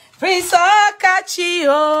 Prince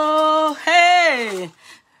Okachio. Hey,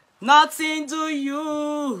 nothing do you.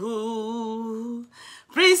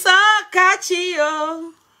 Prince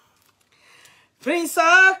Okachio. Prince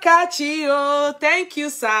Okachio. Thank you,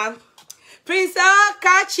 sir. Prince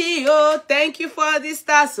Okachio. Thank you for the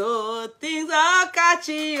stars. Oh, Prince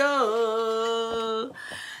Okachio.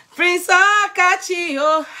 Prince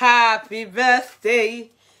Okachio. Happy birthday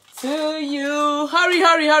to you.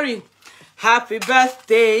 Hurry. Happy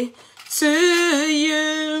birthday to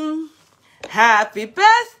you. Happy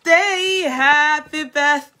birthday. Happy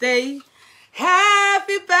birthday.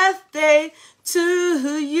 Happy birthday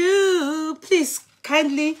to you. Please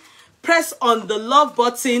kindly press on the love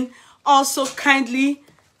button. Also kindly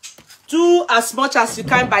do as much as you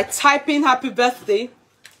can by typing happy birthday.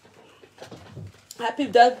 Happy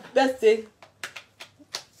birthday.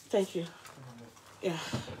 Thank you. Yeah.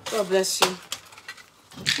 God bless you.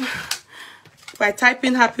 By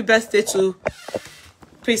typing happy birthday to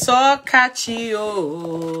Prince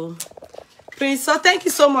Okachio. Prince, thank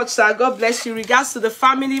you so much, sir. God bless you. Regards to the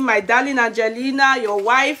family, my darling Angelina, your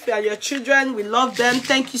wife and your children. We love them.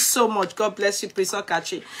 Thank you so much. God bless you, Prince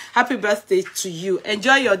Okachi. Happy birthday to you.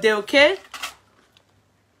 Enjoy your day, okay?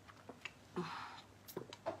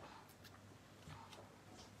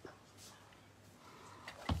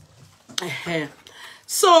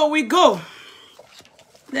 So we go.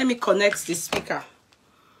 Let me connect the speaker.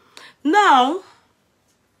 Now,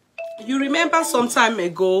 you remember some time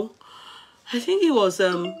ago, I think it was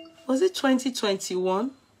it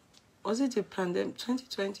 2021? Was it the pandemic?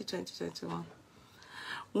 2020, 2021?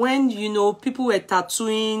 When, you know, people were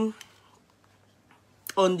tattooing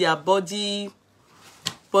on their body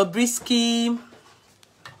Bobrisky,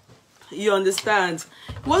 you understand?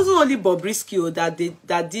 It wasn't only Bobrisky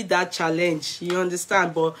that did that challenge, you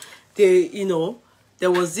understand? But they, you know,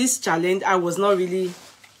 there was this challenge. I was not really,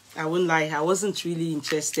 I won't lie, I wasn't really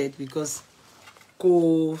interested because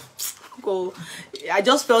I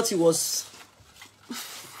just felt it was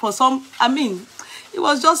for some, I mean, it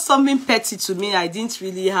was just something petty to me. I didn't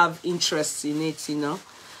really have interest in it, you know.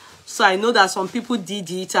 So I know that some people did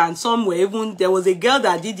it, and some were even, there was a girl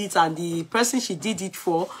that did it, and the person she did it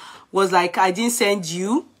for was like, I didn't send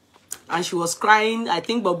you. And she was crying. I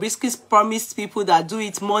think Bobrisky's promised people that do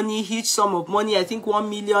it money, huge sum of money, I think 1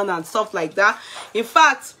 million and stuff like that. In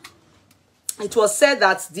fact, it was said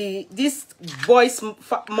that this boy's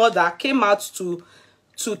mother came out to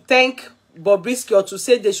thank Bobrisky, or to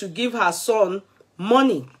say they should give her son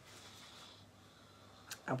money.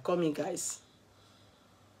 I'm coming, guys.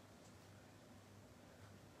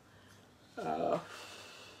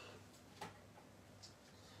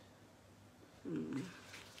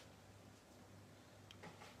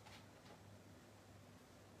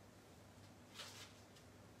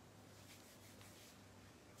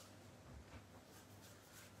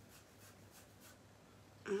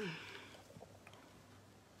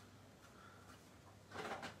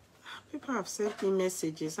 People have sent me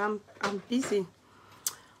messages. I'm busy.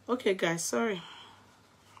 Okay, guys, sorry.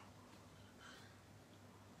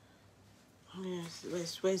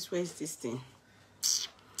 Yes, where's this thing?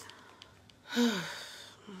 I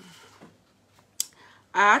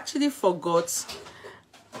actually forgot.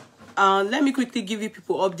 Let me quickly give you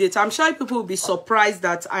people updates. I'm sure people will be surprised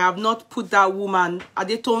that I have not put that woman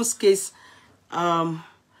Adetone's case.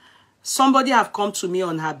 Somebody have come to me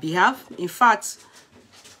on her behalf. In fact,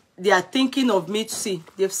 they are thinking of me to see.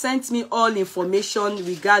 They've sent me all information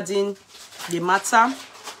regarding the matter.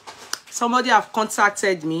 Somebody have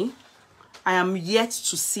contacted me. I am yet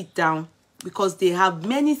to sit down because they have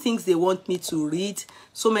many things they want me to read,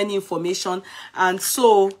 so many information. And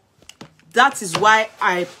so that is why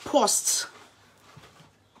I paused.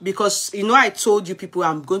 Because, you know, I told you people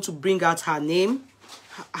I'm going to bring out her name,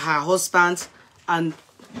 her husband, and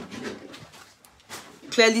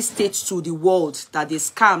clearly states to the world that they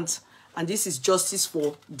scammed, and this is justice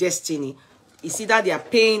for Destiny. It's either they are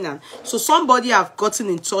paying, and so somebody have gotten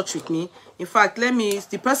in touch with me. In fact,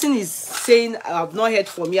 the person is saying, I've not heard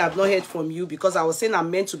from you, I've not heard from you, because I was saying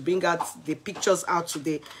I'm meant to bring out the pictures out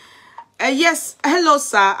today. Yes, hello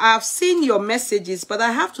sir, I've seen your messages, but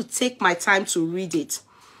I have to take my time to read it.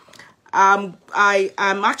 I'm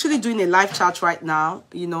actually doing a live chat right now,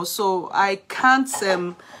 you know, so I can't,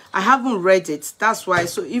 I haven't read it. That's why.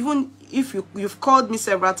 So even if you've called me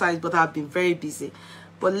several times, but I've been very busy.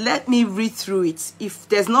 But let me read through it. If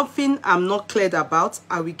there's nothing I'm not cleared about,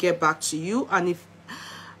 I will get back to you. And if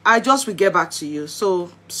I just will get back to you.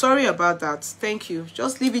 So sorry about that. Thank you.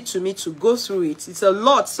 Just leave it to me to go through it. It's a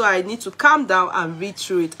lot, so I need to calm down and read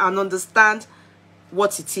through it and understand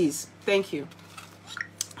what it is. Thank you.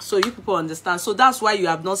 So you people understand. So that's why you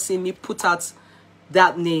have not seen me put out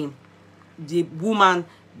that name, the woman,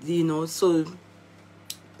 you know. So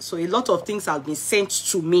a lot of things have been sent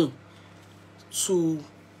to me to,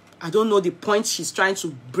 I don't know the point she's trying to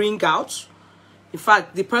bring out. In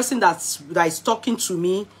fact, the person that is talking to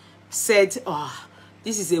me said, oh,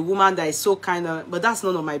 this is a woman that is so kind of, but that's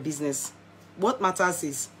none of my business. What matters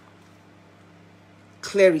is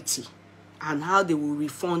clarity and how they will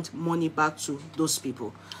refund money back to those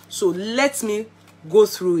people. So let me go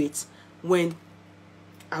through it when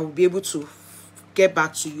I will be able to get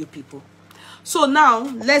back to you people. So now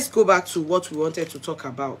let's go back to what we wanted to talk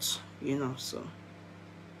about, you know.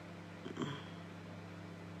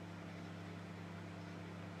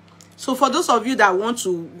 So for those of you that want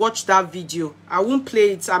to watch that video, I won't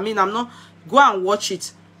play it. I mean, I'm not, go and watch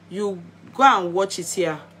it. You go and watch it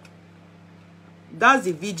here. That's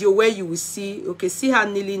the video where you will see, okay, see her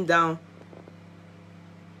kneeling down.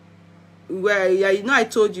 Where, yeah, you know, I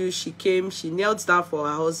told you she came, she knelt down for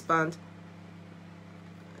her husband.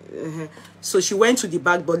 So she went to the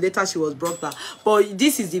back, but later she was brought back. But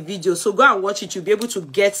this is the video, so go and watch it. You'll be able to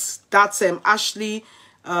get that Ashley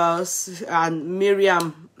and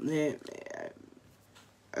Miriam.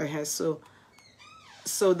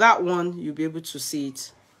 So that one, you'll be able to see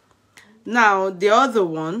it. Now the other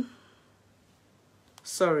one,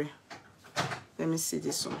 sorry, let me see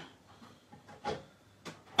this one.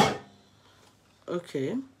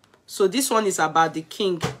 Okay, so this one is about the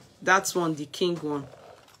king. That's one, the king one.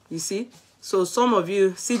 You see? So some of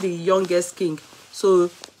you see the youngest king. So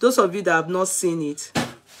those of you that have not seen it,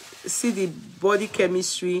 see the body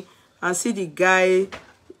chemistry and see the guy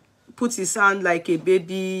put his hand like a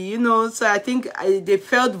baby, you know. So I think they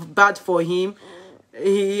felt bad for him.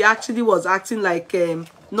 He actually was acting like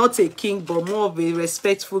not a king, but more of a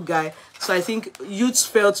respectful guy. So I think youths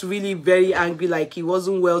felt really very angry, like he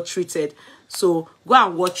wasn't well treated. So go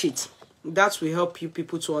and watch it. That will help you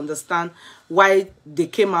people to understand why they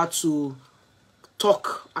came out to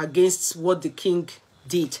talk against what the king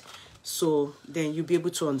did. So then you'll be able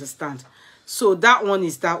to understand. So that one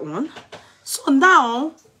is that one. So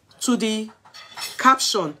now to the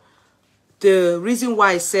caption, the reason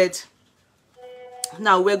why I said,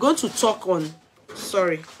 now we're going to talk on,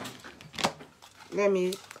 sorry, let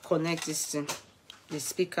me connect this thing, the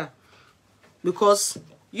speaker, because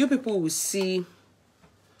you people will see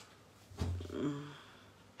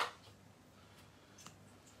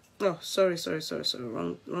oh, sorry,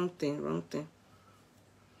 wrong thing.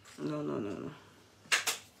 No.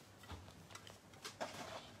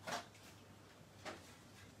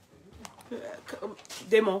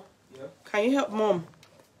 Demo, yeah. Can you help mom?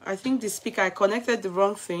 I think the speaker, I connected the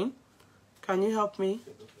wrong thing. Can you help me?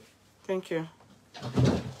 Thank you.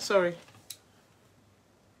 Sorry.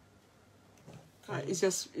 It's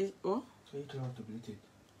just oh. So you don't have to delete it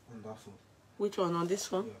on that phone. Which one? On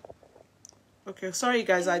this one? Yeah. Okay, sorry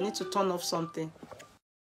guys, I need to turn off something.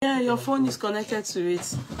 Yeah, your phone is connected to it.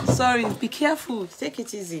 Sorry, be careful. Take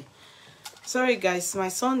it easy. Sorry guys, my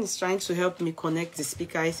son is trying to help me connect the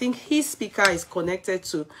speaker. I think his speaker is connected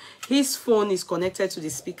to, his phone is connected to the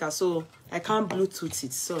speaker, so I can't Bluetooth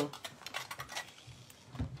it, so.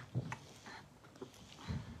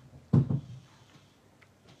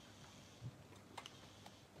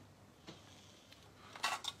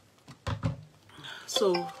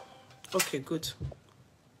 So, okay, good.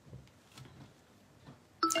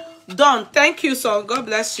 Done. Thank you, son. God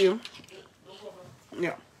bless you.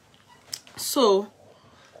 Yeah. So,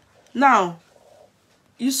 now,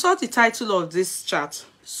 you saw the title of this chat.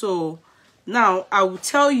 So, now I will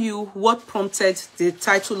tell you what prompted the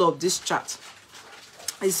title of this chat.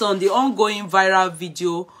 It's on the ongoing viral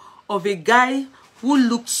video of a guy who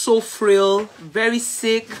looked so frail, very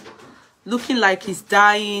sick, looking like he's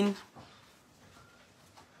dying.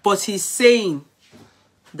 But he's saying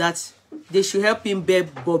that they should help him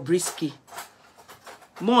beg Bobrisky.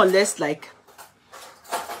 More or less like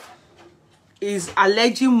is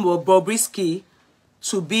alleging Bobrisky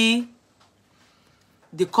to be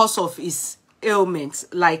the cause of his ailment.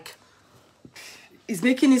 Like, it's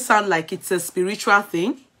making it sound like it's a spiritual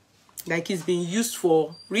thing. Like it's being used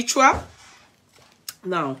for ritual.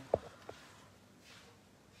 Now,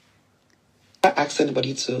 I asked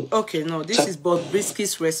anybody to... Okay, no, this is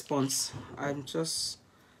Bobrisky's response. I'm just...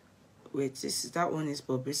 Wait, that one is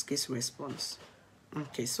Bobrisky's response.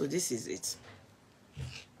 Okay, so this is it.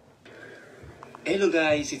 Hello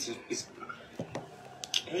guys, it's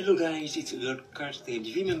Lord Carstead. Do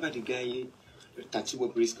you remember the guy that tattooed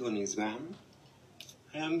Bobrisky on his arm?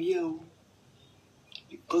 I am here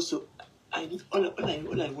because all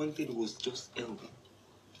I wanted was just help.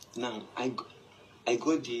 Now I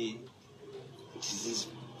got the disease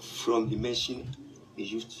from the machine they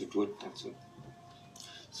used to draw tattoo.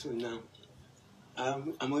 So now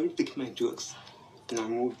I'm already taking my drugs and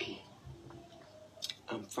I'm okay.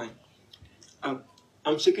 I'm fine.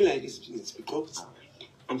 I'm shaking like this because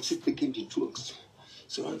I'm still taking the drugs.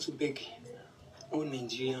 So I want to beg all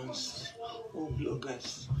Nigerians, all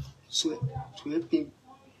bloggers, to help me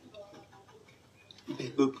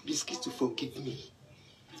beg Bobrisky to forgive me.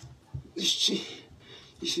 You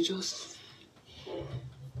should just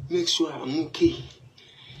make sure I'm okay.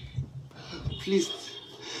 Please.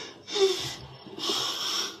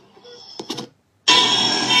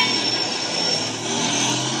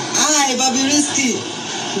 Hi, Bobrisky.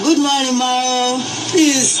 Good morning, Maro.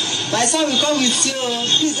 Please, my son will come with you.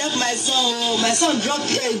 Please help my son. My son dropped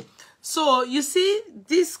here. So, you see,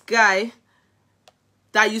 this guy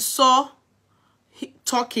that you saw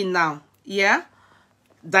talking now, yeah?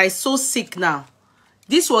 That is so sick now.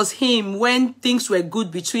 This was him when things were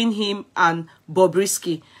good between him and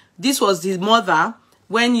Bobrisky. This was his mother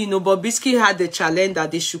when, you know, Bobrisky had the challenge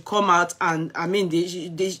that they should come out and, I mean,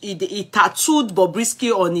 he tattooed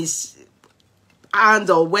Bobrisky on his hand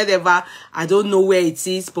or whatever. I don't know where it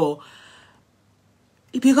is, but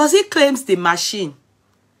because he claims the machine.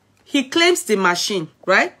 He claims the machine,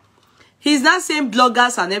 right? He's not saying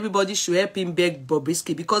bloggers and everybody should help him beg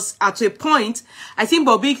Bobrisky because at a point, I think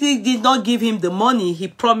Bobrisky did not give him the money he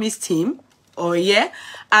promised him, or yeah,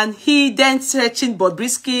 and he then threatened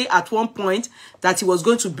Bobrisky at one point that he was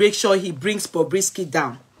going to make sure he brings Bobrisky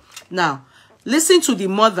down. Now, listen to the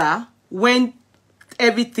mother when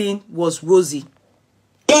everything was rosy.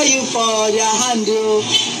 Draw you for their hand, oh.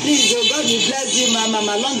 Please, oh, God will bless you, my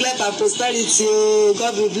mama. Long life and prosperity, oh.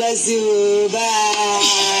 God will bless you, oh.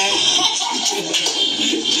 Bye.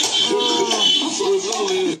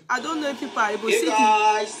 I don't know if people are able to Hey see.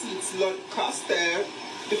 guys, it's Lord Caster,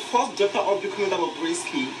 the first daughter of the commander of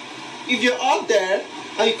Brisky. If you're out there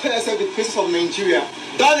and you call yourself the princess of Nigeria,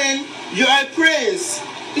 darling, you are a prince.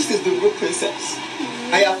 This is the real princess.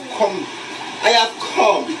 I have come.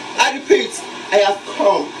 I repeat, I have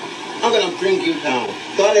come. I'm gonna bring you down,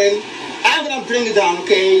 darling. I'm gonna bring you down,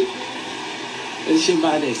 okay? It's your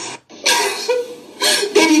baddest.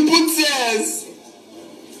 Don't put tears.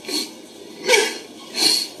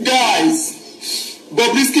 Guys,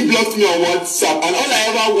 Bobrisky blocked me on WhatsApp, and all I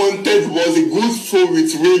ever wanted was a good phone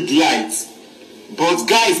with ring light. But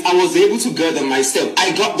guys, I was able to get them myself.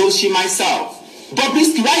 I got those shit myself.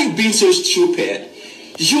 Bobrisky, why are you being so stupid?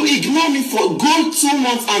 You ignore me for good 2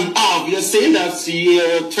 months and a half. You're saying that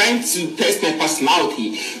you're trying to test my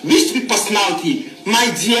personality. Which stupid personality?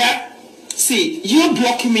 My dear, see, you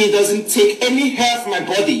blocking me doesn't take any hair from my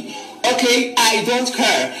body. Okay, I don't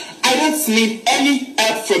care. I don't need any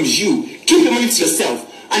help from you. Keep your money to yourself.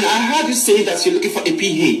 And I heard you say that you're looking for a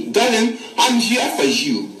PA. Darling, I'm here for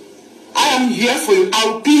you. I am here for you. I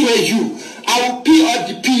will PA you. I will PA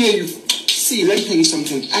the PA you. See, let me tell you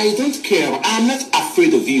something. I don't care. I am not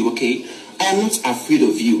afraid of you, okay? I am not afraid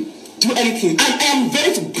of you. Do anything. And I am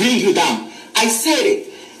ready to bring you down. I said it.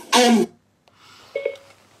 I am...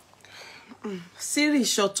 Siri,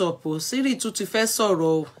 shut up, oh. Siri, to first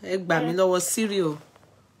sorrow. Egbamilo was Siri, oh.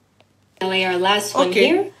 Our last one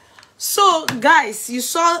here. So, guys, you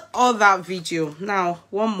saw all that video. Now,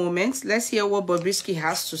 one moment. Let's hear what Bobrisky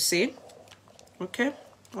has to say. Okay,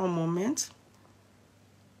 one moment.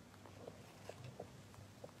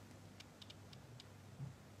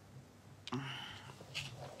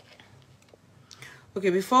 Okay,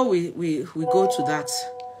 before we go to that.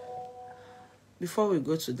 Before we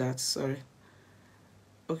go to that, sorry.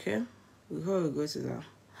 Okay, before we go to that.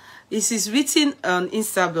 It is written on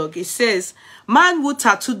Instablog. It says, man who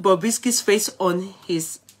tattooed Bobrisky's face on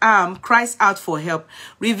his arm cries out for help,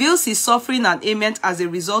 reveals his suffering and ailment as a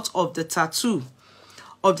result of the tattoo.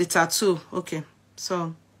 Okay,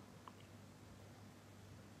 so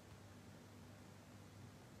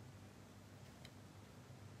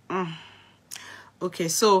okay,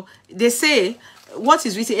 so they say, what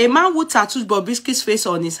is written? A man who tattooed Bobrisky's face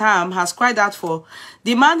on his arm has cried out for...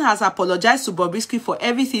 The man has apologized to Bobrisky for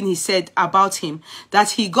everything he said about him, that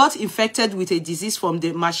he got infected with a disease from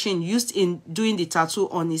the machine used in doing the tattoo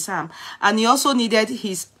on his arm. And he also needed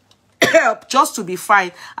his help just to be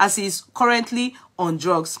fine, as he's currently on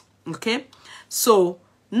drugs. Okay? So,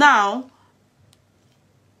 now,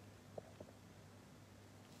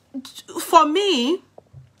 for me...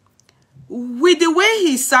 with the way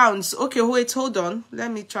he sounds, okay, wait, hold on. Let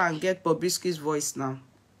me try and get Bobrisky's voice now.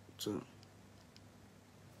 So,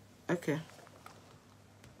 okay.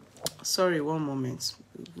 Sorry, one moment.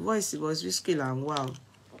 Voice was risky and wow,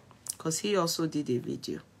 because he also did a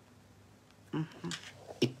video.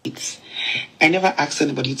 I never asked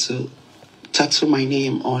anybody to tattoo my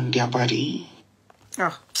name on their body.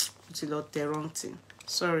 Ah, it's a lot the wrong thing.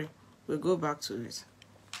 Sorry, we'll go back to it.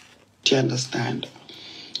 Do you understand?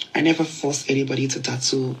 I never forced anybody to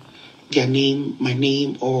tattoo their name, my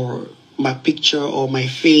name, or my picture, or my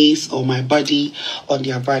face, or my body on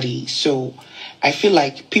their body. So I feel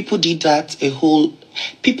like people did that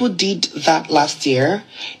last year.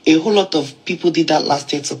 A whole lot of people did that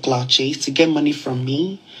last year to clout chase, to get money from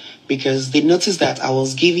me, because they noticed that I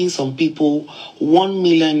was giving some people 1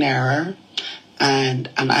 million naira and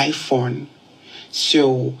an iPhone.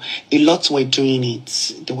 So a lot were doing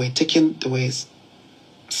it. They were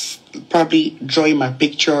probably drawing my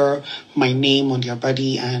picture, my name on their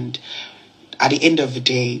body, and at the end of the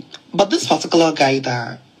day, but this particular guy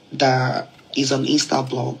that is on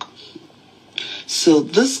Instablog, so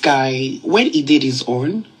this guy, when he did his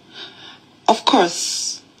own, of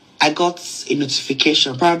course, I got a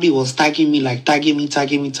notification, probably was tagging me,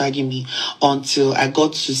 until I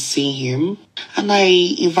got to see him, and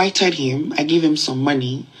I invited him. I gave him some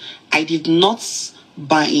money. I did not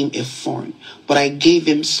buy him a phone, but I gave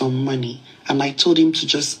him some money, and I told him to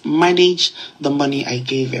just manage the money I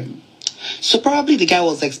gave him. So probably the guy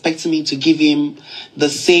was expecting me to give him the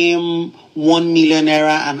same 1 million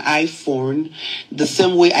naira and iPhone, the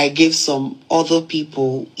same way I gave some other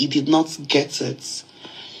people. He did not get it.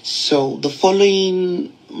 So the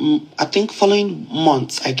following I think following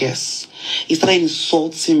months, I guess, he started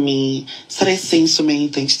insulting me, started saying so many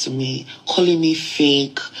things to me, calling me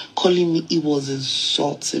fake, he was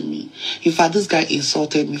insulting me. In fact, this guy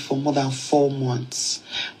insulted me for more than 4 months.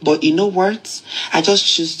 But you know what? I just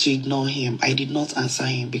choose to ignore him. I did not answer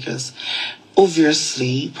him because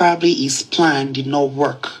obviously, probably his plan did not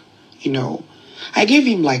work, you know. I gave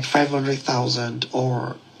him like 500,000,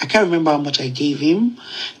 or I can't remember how much I gave him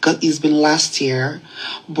because it's been last year,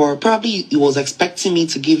 but probably he was expecting me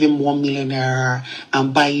to give him 1 million naira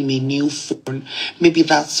and buy him a new phone. Maybe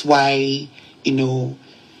that's why, you know,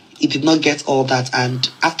 he did not get all that. And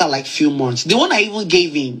after like few months, the one I even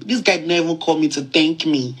gave him, this guy didn't even call me to thank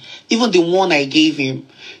me. Even the one I gave him,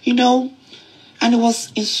 you know. And he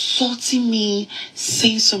was insulting me,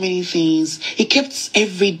 saying so many things. He kept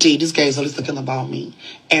every day, this guy is always talking about me.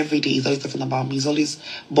 Every day he's always talking about me. He's always,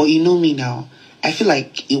 but you know me now. I feel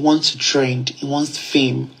like he wants to trend. He wants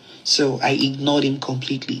fame. So I ignored him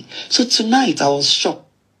completely. So tonight I was shocked.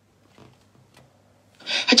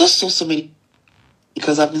 I just saw so many,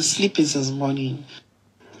 because I've been sleeping since morning.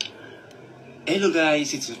 Hello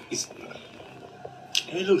guys, it's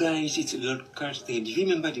Lord Carstay. Do you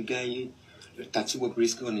remember the guy tattoo was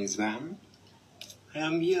risky on his van? I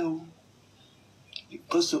am here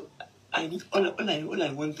because I need all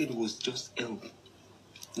I wanted was just help.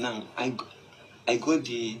 Now I got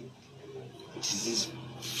the disease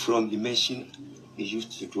from the machine they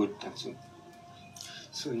used to draw tattoo.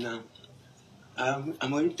 So now I'm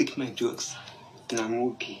already taking my drugs and I'm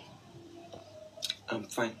okay. I'm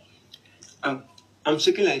fine. I'm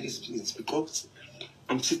shaking like this. It's because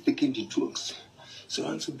I'm still taking the drugs. So I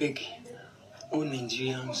want to beg all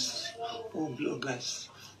Nigerians, all bloggers,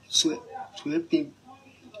 to help me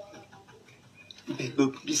beg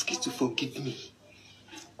this kid to forgive me.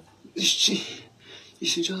 You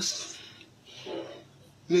should just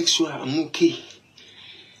make sure I'm okay.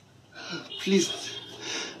 Please.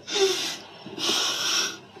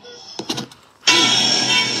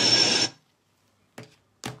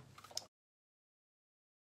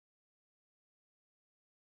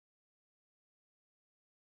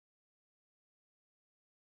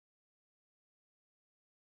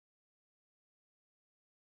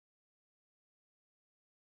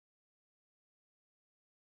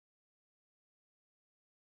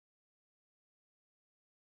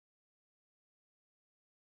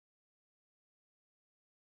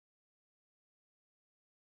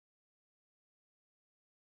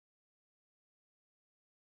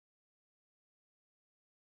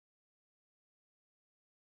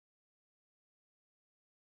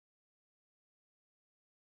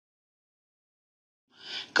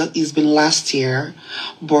 Because it's been last year,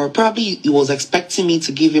 but probably he was expecting me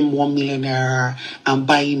to give him 1 million naira and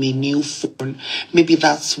buy him a new phone. Maybe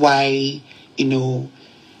that's why, you know,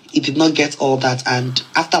 he did not get all that. And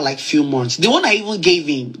after like few months, the one I even gave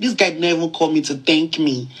him, this guy didn't even call me to thank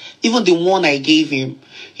me. Even the one I gave him,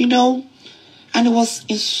 you know. And he was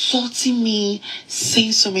insulting me,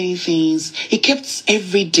 saying so many things. He kept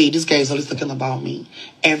every day, this guy is always talking about me.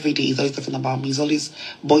 Every day he's always talking about me. He's always,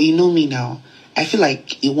 but you know me now. I feel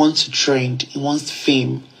like he wants to trend. He wants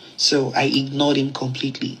fame. So I ignored him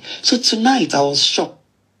completely. So tonight I was shocked.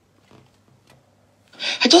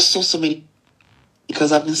 I just saw so many,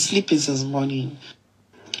 because I've been sleeping since morning.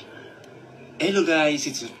 Hello guys,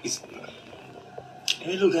 it's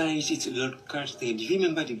Lord Carstay. Do you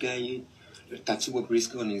remember the guy tattoo was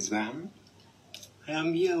risky on his van? I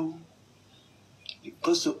am here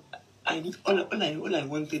because I need all I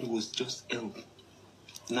wanted was just help.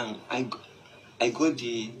 Now I got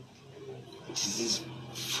the disease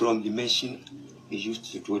from the machine they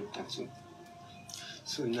used to draw tattoo.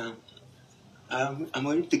 So now I'm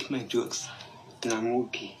already taking my drugs and I'm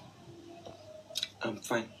okay. I'm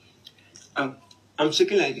fine. I'm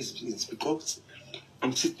shaking like this. It's because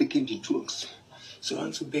I'm still taking the drugs. So I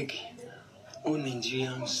want to beg all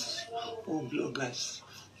Nigerians, all bloggers,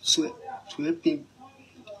 to help me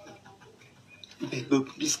beg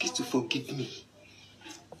this kid to forgive me.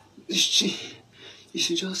 You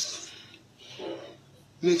should just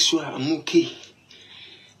make sure I'm okay.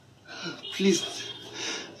 Please.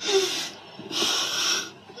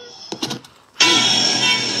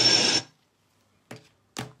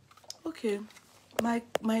 Okay,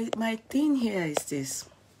 my thing here is this,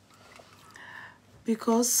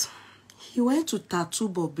 because he went to tattoo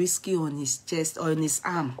Bobrisky on his chest or on his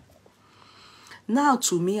arm. Now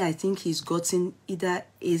to me, I think he's gotten either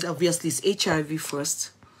is obviously it's HIV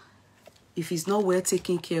first. If he's not well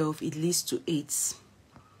taken care of, it leads to AIDS.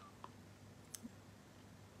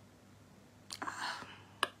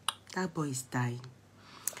 That boy is dying.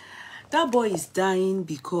 That boy is dying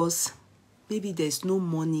because maybe there's no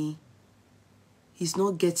money. He's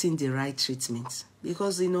not getting the right treatment.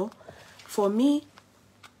 Because, you know, for me,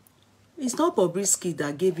 it's not Bobrisky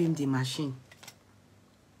that gave him the machine.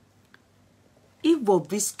 If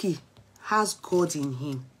Bobrisky has God in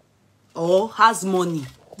him or has money,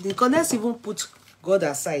 because let's even put God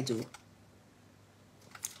aside. Oh.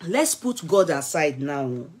 Let's put God aside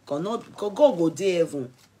now. God go there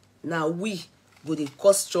heaven. Now we go dey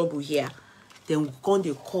cause trouble here. Then we come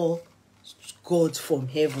dey call God from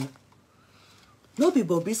heaven. No be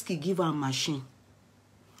Bobrisky give am machine.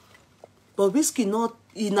 Bobrisky not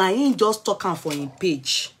him just talk am for him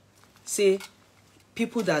page. Say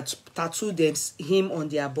people that tattoo him on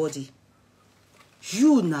their body.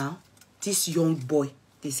 You now, this young boy,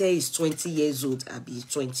 they say he's 20 years old, I be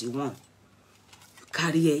 21.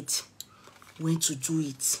 Carry it, went to do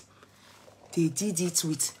it. They did it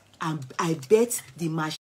with, and I bet the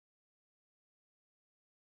machine.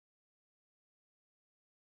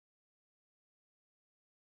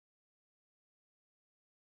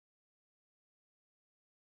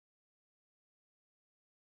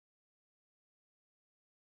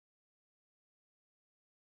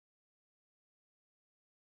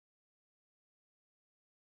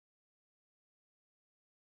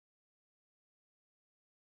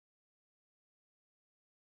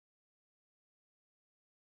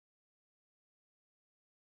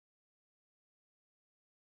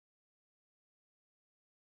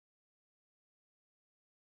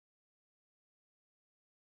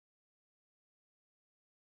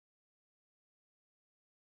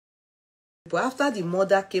 But after the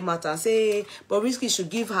mother came out and say, Bobrisky should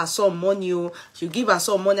give her some money, should give her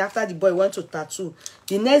some money after the boy went to tattoo.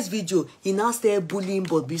 The next video, he now started bullying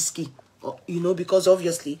Bobrisky. You know, because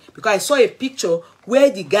obviously, because I saw a picture where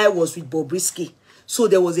the guy was with Bobrisky. So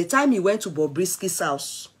there was a time he went to Bobrisky's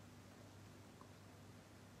house.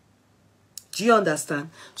 Do you understand?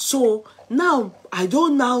 So now, I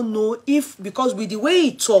don't now know if, because with the way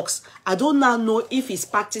he talks, I don't now know if he's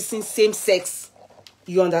practicing same sex.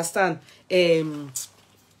 You understand? Same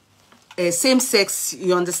sex,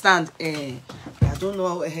 you understand? I don't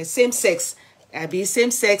know, same sex. I be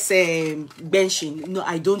same sex benching. No,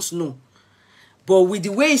 I don't know. But with the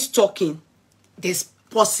way he's talking, there's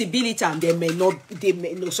possibility, and they may not.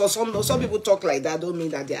 So some people talk like that. Don't mean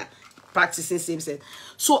that they are practicing same sex.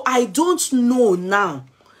 So I don't know now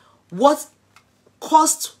what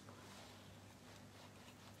caused.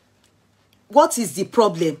 What is the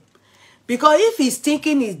problem? Because if he's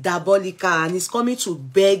thinking it's diabolical and he's coming to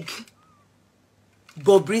beg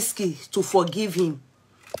Bobrisky to forgive him,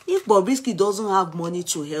 if Bobrisky doesn't have money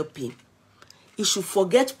to help him, he should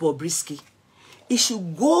forget Bobrisky. He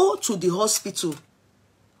should go to the hospital.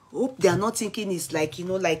 Hope they are not thinking it's like, you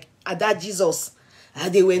know, like Ada Jesus.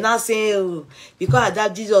 And they were now saying, oh, because Ada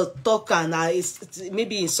Jesus talk and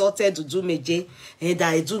maybe insulted Udumeje, and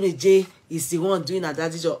that Udumeje is the one doing Ada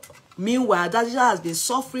Jesus. Meanwhile, Ada Jesus has been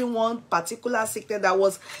suffering one particular sickness that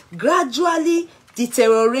was gradually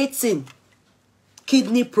deteriorating.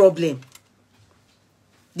 Kidney problem.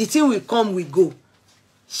 The thing will come, will go.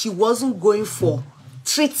 She wasn't going for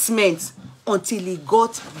treatment until it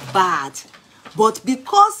got bad. But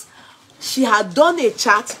because she had done a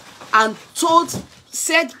chat and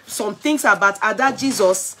said some things about Ada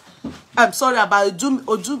Jesus, I'm sorry, about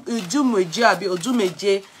Odumeje,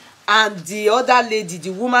 and the other lady,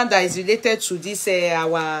 the woman that is related to this,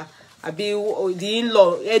 the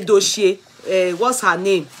in-law, Edochie, what's her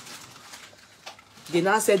name? They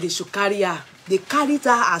now said they should carry her. They carried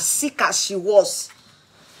her as sick as she was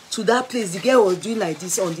to that place. The girl was doing like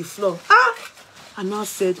this on the floor. And now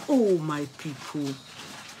said, oh, my people,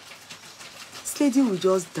 this lady will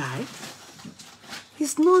just die.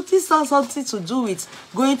 This has something to do with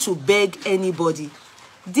going to beg anybody.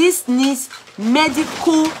 This needs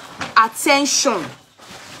medical attention.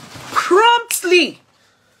 Promptly.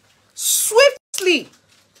 Swiftly.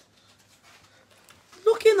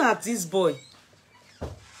 Looking at this boy,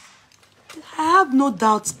 I have no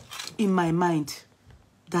doubt in my mind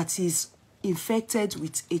that he's infected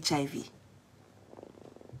with HIV.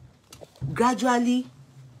 Gradually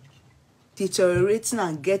deteriorating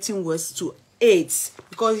and getting worse to AIDS,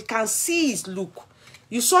 because you can see his look.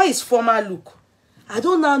 You saw his former look. I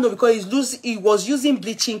don't now know, because he was using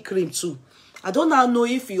bleaching cream too. I don't now know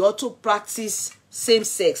if he ought to practice same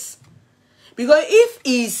sex. Because if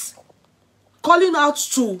he's calling out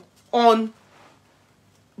on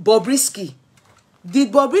Bobrisky,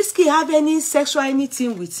 did Bobrisky have any sexual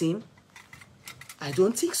anything with him? I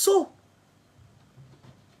don't think so.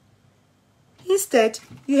 Instead,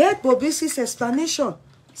 you heard Bobrisky's explanation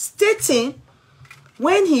stating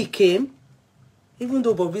When he came, even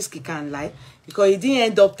though Bobrisky can't lie, because he didn't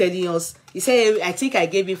end up telling us, he said, I think I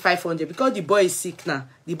gave him 500 because the boy is sick now.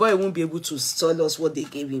 The boy won't be able to tell us what they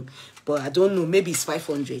gave him. But I don't know, maybe it's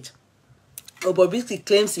 500. Or Bobrisky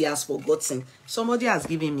claims he has forgotten. Somebody has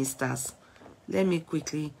given me stars. Let me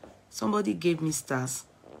quickly. Somebody gave me stars.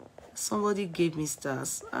 Somebody gave me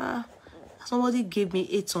stars. Somebody gave me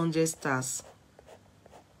 800 stars.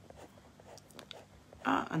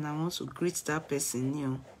 And I want to greet that person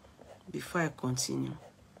new before I continue.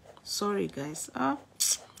 Sorry, guys.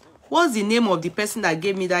 What's the name of the person that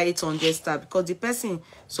gave me that 800 star? Because the person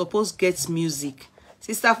supposed gets music.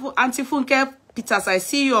 Sister Auntie Funke Peters, I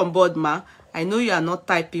see you on board, ma. I know you are not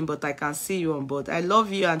typing, but I can see you on board. I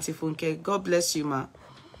love you, Auntie Funke. God bless you, ma.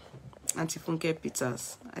 Auntie Funke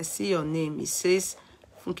Peters. I see your name. It says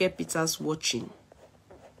Funke Peters watching.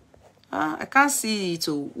 I can't see it.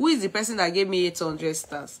 Who is the person that gave me 800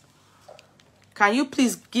 stars? Can you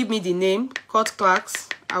please give me the name? Cut Clarks.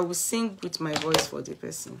 I will sing with my voice for the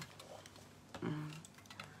person.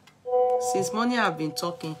 Since morning I've been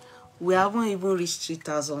talking, we haven't even reached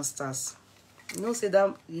 3,000 stars. You know, say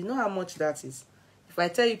that, you know how much that is. If I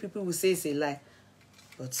tell you, people will say it's a lie.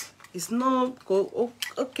 But it's not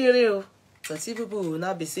okay. But see, people will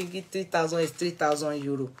not be singing 3,000 is 3,000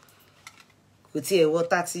 euro. Could see what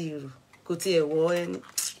 30 euro. Could see what any.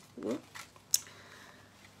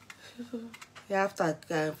 After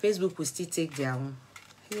Facebook will still take their own.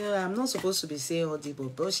 Yeah, I'm not supposed to be saying audible,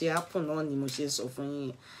 but she happened on emotions of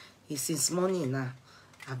when since morning now.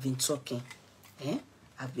 I've been talking.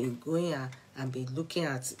 I've been going and been looking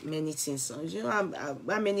at many things. So, you know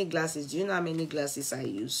how many glasses? Do you know how many glasses I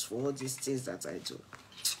use for all these things that I do?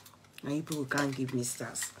 And you people can't give me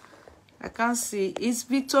stars. I can't see. It's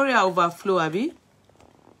Victoria Overflow, Abby.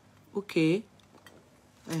 Okay.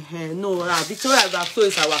 No, Victoria Overflow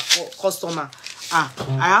is our customer. I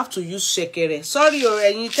have to use shekere. Sorry,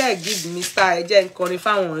 you tell give me star agent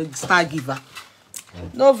confirm on star giver.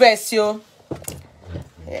 No verse, yo.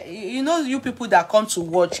 You know, you people that come to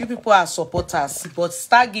watch, you people are supporters, but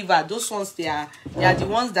star giver, those ones they are the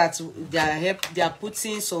ones that they are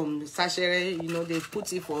putting some sachet, you know, they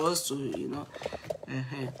put it for us to, you know.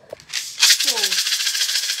 So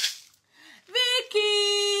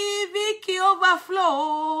Vicky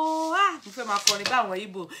Overflow.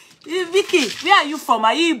 Vicky, where are you from?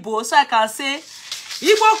 Are you Igbo? So I can say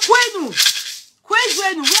Igbo Kwenu.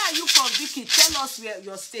 Kwenu, where are you from, Vicky? Tell us where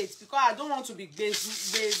your state, because I don't want to be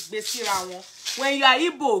based around. When you are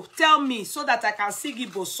Igbo, tell me so that I can sing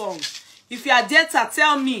Igbo song. If you are Delta,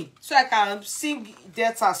 tell me so I can sing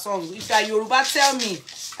Delta song. If you are Yoruba, tell me.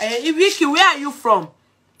 Vicky, where are you from?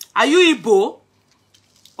 Are you Igbo?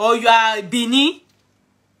 Or you are Bini?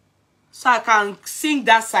 So I can sing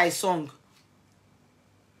that side song.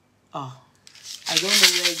 Oh, I don't know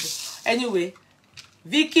where it goes. Anyway,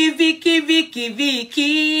 Vicky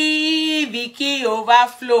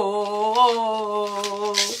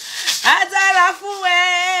Overflow. Adara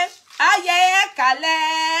fue, aye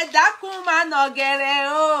kale, dakuma no gere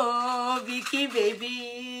oh, Vicky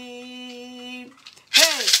baby.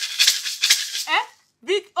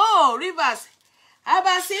 Hey, oh, Rivers.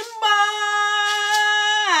 Abasimba.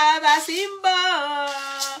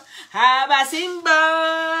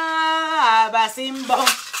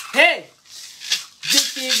 Hey,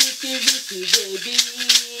 Vicky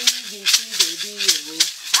baby, oh.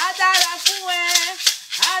 Adara fue,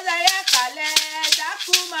 adaya kale,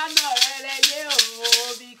 dakuma no rele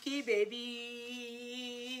oh, Vicky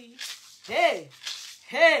baby. Hey,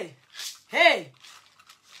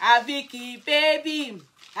 Vicky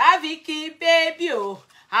baby, oh,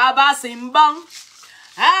 abasimbang.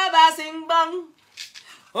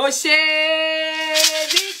 Oshe,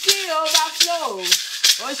 Vicky Overflow.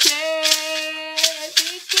 Oshe,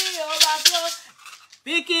 Vicky Overflow.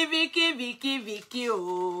 Vicky,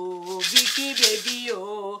 oh, Vicky baby,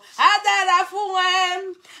 oh. Adara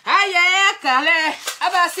fuem, aye kale,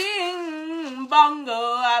 abasimbang.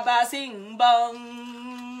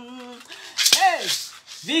 Hey,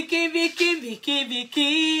 Vicky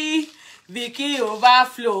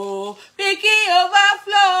Overflow. Vicky, yo,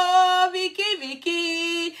 Vicky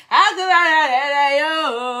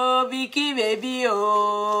baby,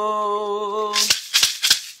 oh.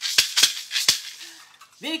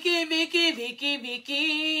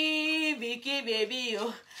 Vicky baby,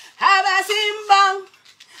 oh. Abasimbang,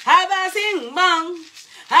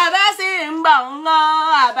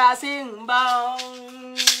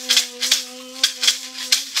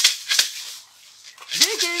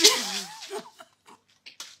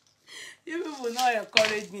 You people not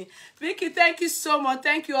encourage me. Vicky, thank you so much.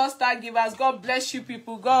 Thank you, all star givers. God bless you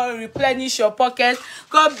people. God replenish your pocket.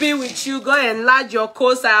 God be with you. God enlarge your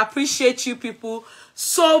coast. I appreciate you people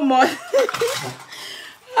so much.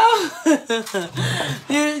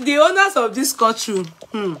 the owners of this courtroom,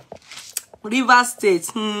 River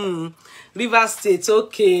State, River State,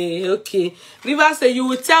 okay. River State, you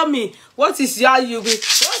will tell me what is your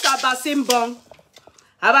what's Abasimbang?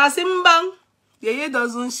 Abasimbang. Yeye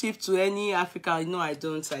doesn't ship to any Africa. No, I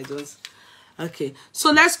don't. Okay,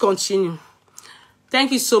 so let's continue.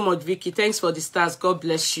 Thank you so much, Vicky. Thanks for the stars. God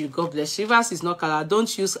bless you. God bless you. Rivers is not color.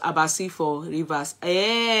 Don't use Abasi for Rivers.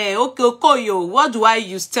 Okay, Okoyo. What do I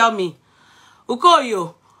use? Tell me.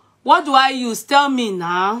 Okoyo. What do I use? Tell me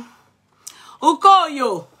now.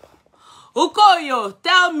 Okoyo.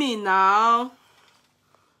 Tell me now.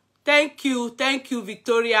 Thank you,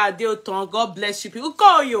 Victoria Adeoton. God bless you.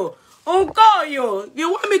 Okoyo. You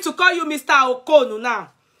want me to call you Mr. Okonu now?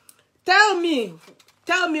 Tell me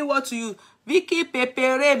what to use. Vicky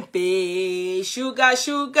peperempe, sugar,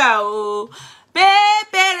 oh.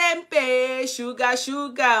 Peperempe, sugar,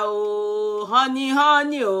 oh. Honey,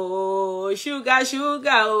 oh. Sugar,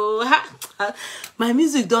 oh. My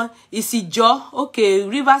music done is Ijo. Okay,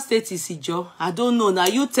 River State is Ijo. I don't know now.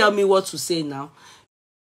 You tell me what to say now.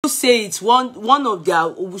 You say it's one of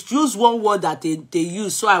their, use one word that they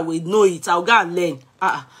use so I will know it. I'll go and learn.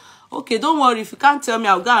 Okay, don't worry. If you can't tell me,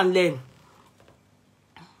 I'll go and learn.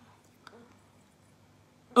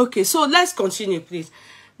 Okay, so let's continue, please.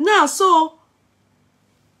 Now, so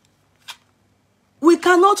we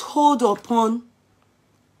cannot hold upon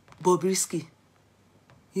Bobrisky.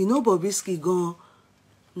 You know Bobrisky gone.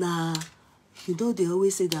 Nah, you know they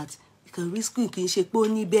always say that you can risk you can shake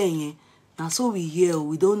bony bang. Now so we hear,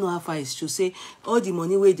 we don't know how far it's true. Say all the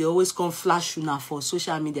money where they always come flash you now for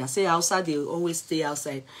social media. Say outside they always stay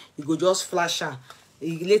outside. You go just flash her.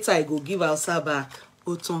 Later I go give outside back.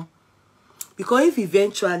 Oton. Because if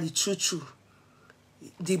eventually true,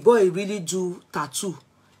 the boy really do tattoo,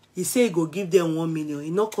 he say he go give them 1 million.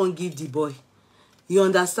 He not gonna give the boy. You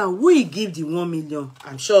understand? Who he give the 1 million?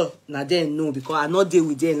 I'm sure now they know because I not there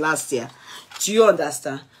with them last year. Do you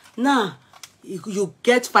understand? Now you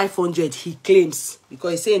get 500. He claims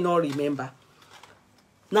because he say he not remember.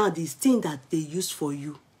 Now this thing that they use for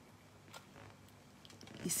you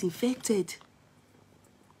is infected.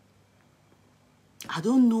 I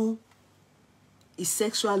don't know. His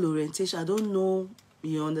sexual orientation, I don't know.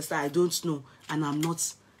 You understand? I don't know, and I'm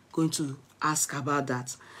not going to ask about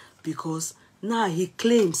that because now he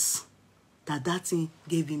claims that thing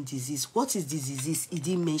gave him disease. What is the disease? He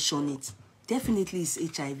didn't mention it. Definitely it's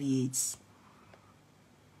HIV/AIDS.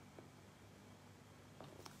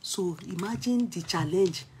 So imagine the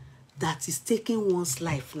challenge that is taking one's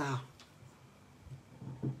life now.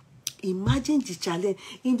 Imagine the challenge.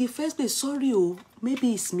 In the first place, sorry,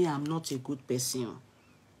 maybe it's me, I'm not a good person.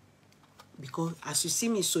 Because as you see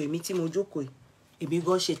me, so imiti mojoko, maybe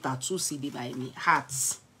God she tattoo CD by me.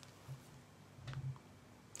 Hearts.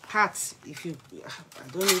 If you, I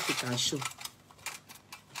don't know if you can show.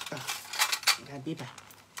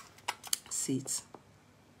 See it.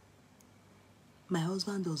 My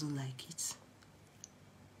husband doesn't like it.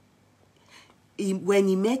 When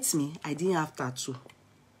he met me, I didn't have tattoo.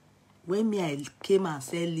 When I came and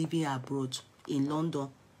said living abroad in London,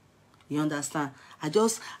 you understand?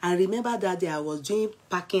 I remember that day I was doing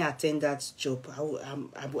parking attendant job.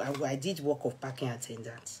 I did work of parking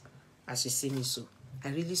attendant, as you see me so. I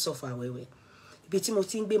really suffer away.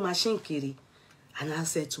 Machine kiri, and I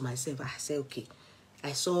said to myself, okay,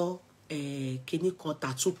 I saw a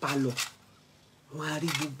tattoo parlor. I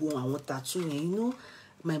want tattoo, you know.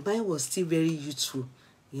 My mind was still very youthful,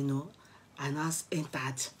 you know, and I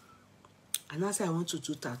entered. And I said, I want to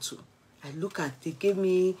do tattoo. I look at, they gave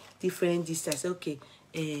me different distance. I said, okay,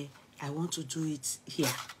 I want to do it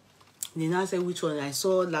here. And then I said, which one? I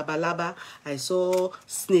saw laba, I saw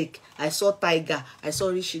snake, I saw tiger, I saw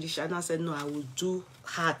rishi. And I said, no, I will do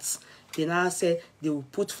hearts. Then I said, they will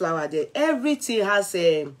put flower there. Everything has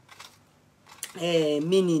a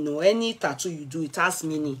meaning. No, any tattoo you do, it has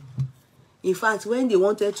meaning. In fact, when they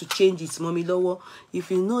wanted to change it, Mommy Lowo, if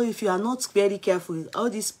you are not very careful, all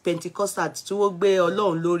these Pentecostals to work by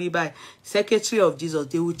alone, Lori by Secretary of Jesus,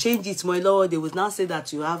 they will change it, Mommy Lowo. They will now say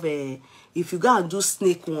that you have if you go and do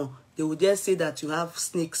snake one, they will just say that you have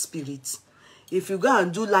snake spirit. If you go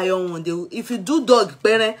and do lion one, if you do dog,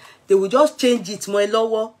 they will just change it, Mommy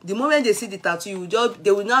Lowo. The moment they see the tattoo, they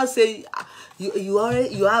will now say you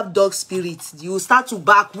have dog spirit. You will start to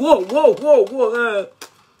back. Whoa.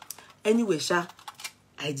 Anyway,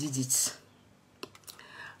 I did it.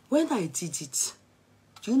 When I did it,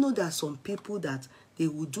 Do you know that some people that they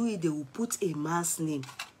will do it, they will put a man's name.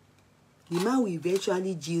 The man will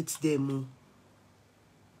eventually jilt them.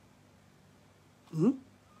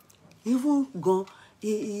 Even gone,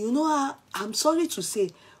 you know, I'm sorry to say,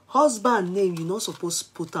 husband name, you're not supposed to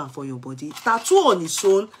put on for your body. Tattoo on its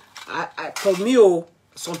own, for me,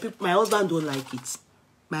 some people, my husband don't like it.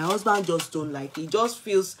 My husband just don't like it. He just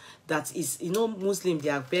feels that it's, you know, Muslim, they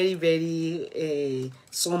are very, very,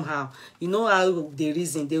 somehow. You know how they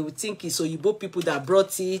reason. They would think it's Oyibo people that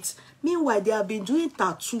brought it. Meanwhile, they have been doing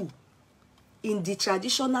tattoo in the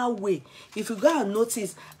traditional way. If you go and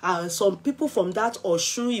notice, some people from that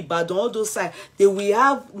Oshun, Ibadan, all those sides, they will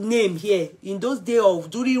have name here. In those days of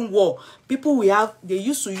during war, people will have, they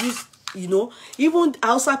used to use, you know, even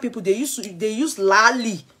outside people, they use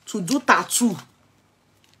lali to do tattoo.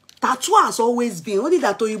 Tattoo has always been, only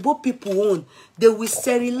that Oyibo people own. They will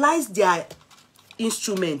sterilize their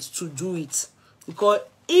instruments to do it. Because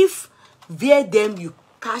if via them you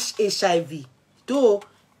catch HIV, though,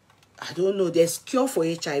 I don't know, there's cure for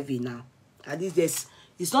HIV now. At least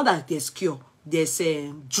it's not that there's cure. There's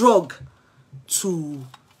a drug to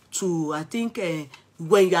I think,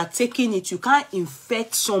 when you are taking it, you can't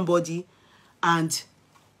infect somebody and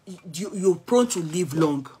you're prone to live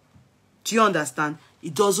long. Do you understand?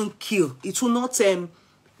 It doesn't kill. It will not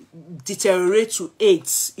deteriorate to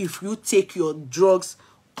AIDS if you take your drugs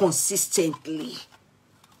consistently.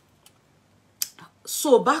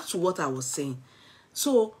 So back to what I was saying.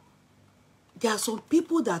 So there are some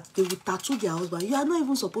people that they will tattoo their husband. You are not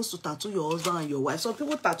even supposed to tattoo your husband and your wife. Some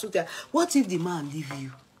people tattoo their... What if the man leave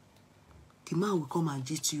you? The man will come and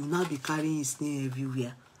cheat you. Now be carrying his name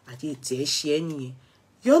everywhere.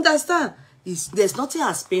 You understand? There's nothing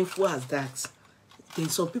as painful as that. Then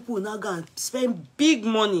some people will now go and spend big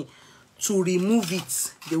money to remove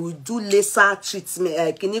it. They will do laser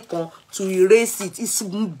treatment to erase it. It's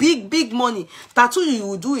big money. Tattoo, you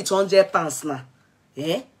will do it £100 now.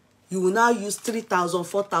 Yeah? You will now use 3,000,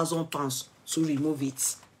 4,000 pounds to remove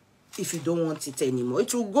it. If you don't want it anymore,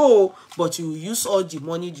 it will go, but you will use all the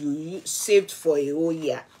money you saved for a whole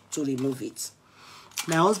year to remove it.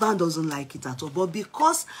 My husband doesn't like it at all, but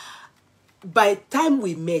because by the time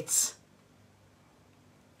we met,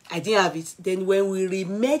 I didn't have it. Then when we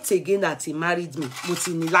re-met again that he married me,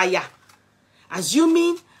 Mutinilaya,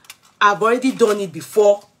 assuming I've already done it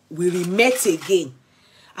before, we re-met again.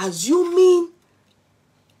 Assuming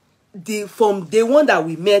from the one that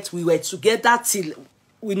we met, we were together till,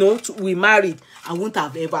 you know, we married, I wouldn't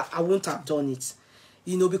have done it.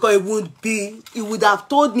 You know, because he would have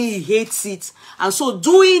told me he hates it. And so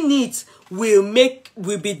doing it will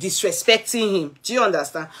be disrespecting him. Do you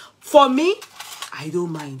understand? For me, I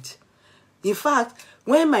don't mind. In fact,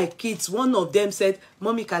 when my kids, one of them said,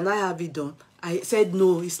 "Mommy, can I have it done?" I said,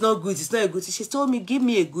 "No, it's not good. It's not a good." She told me, "Give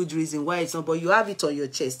me a good reason why it's not," but you have it on your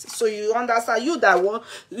chest. So you understand, you that one.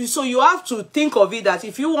 So you have to think of it that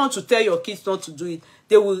if you want to tell your kids not to do it,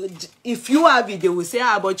 they will. If you have it, they will say,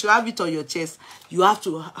 but you have it on your chest. You have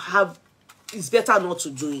to have. It's better not to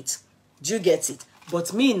do it. Do you get it?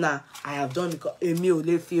 But me now, I have done because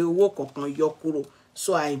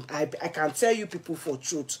so I can tell you people for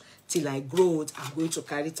truth. Till I grow old, I'm going to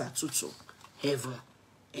carry tattoo to heaven.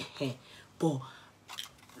 But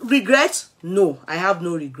regret? No, I have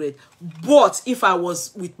no regret. But if I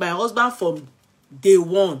was with my husband from day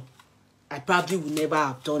one, I probably would never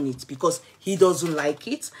have done it because he doesn't like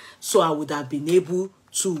it. So I would have been able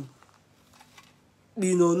to,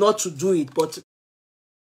 you know, not to do it. But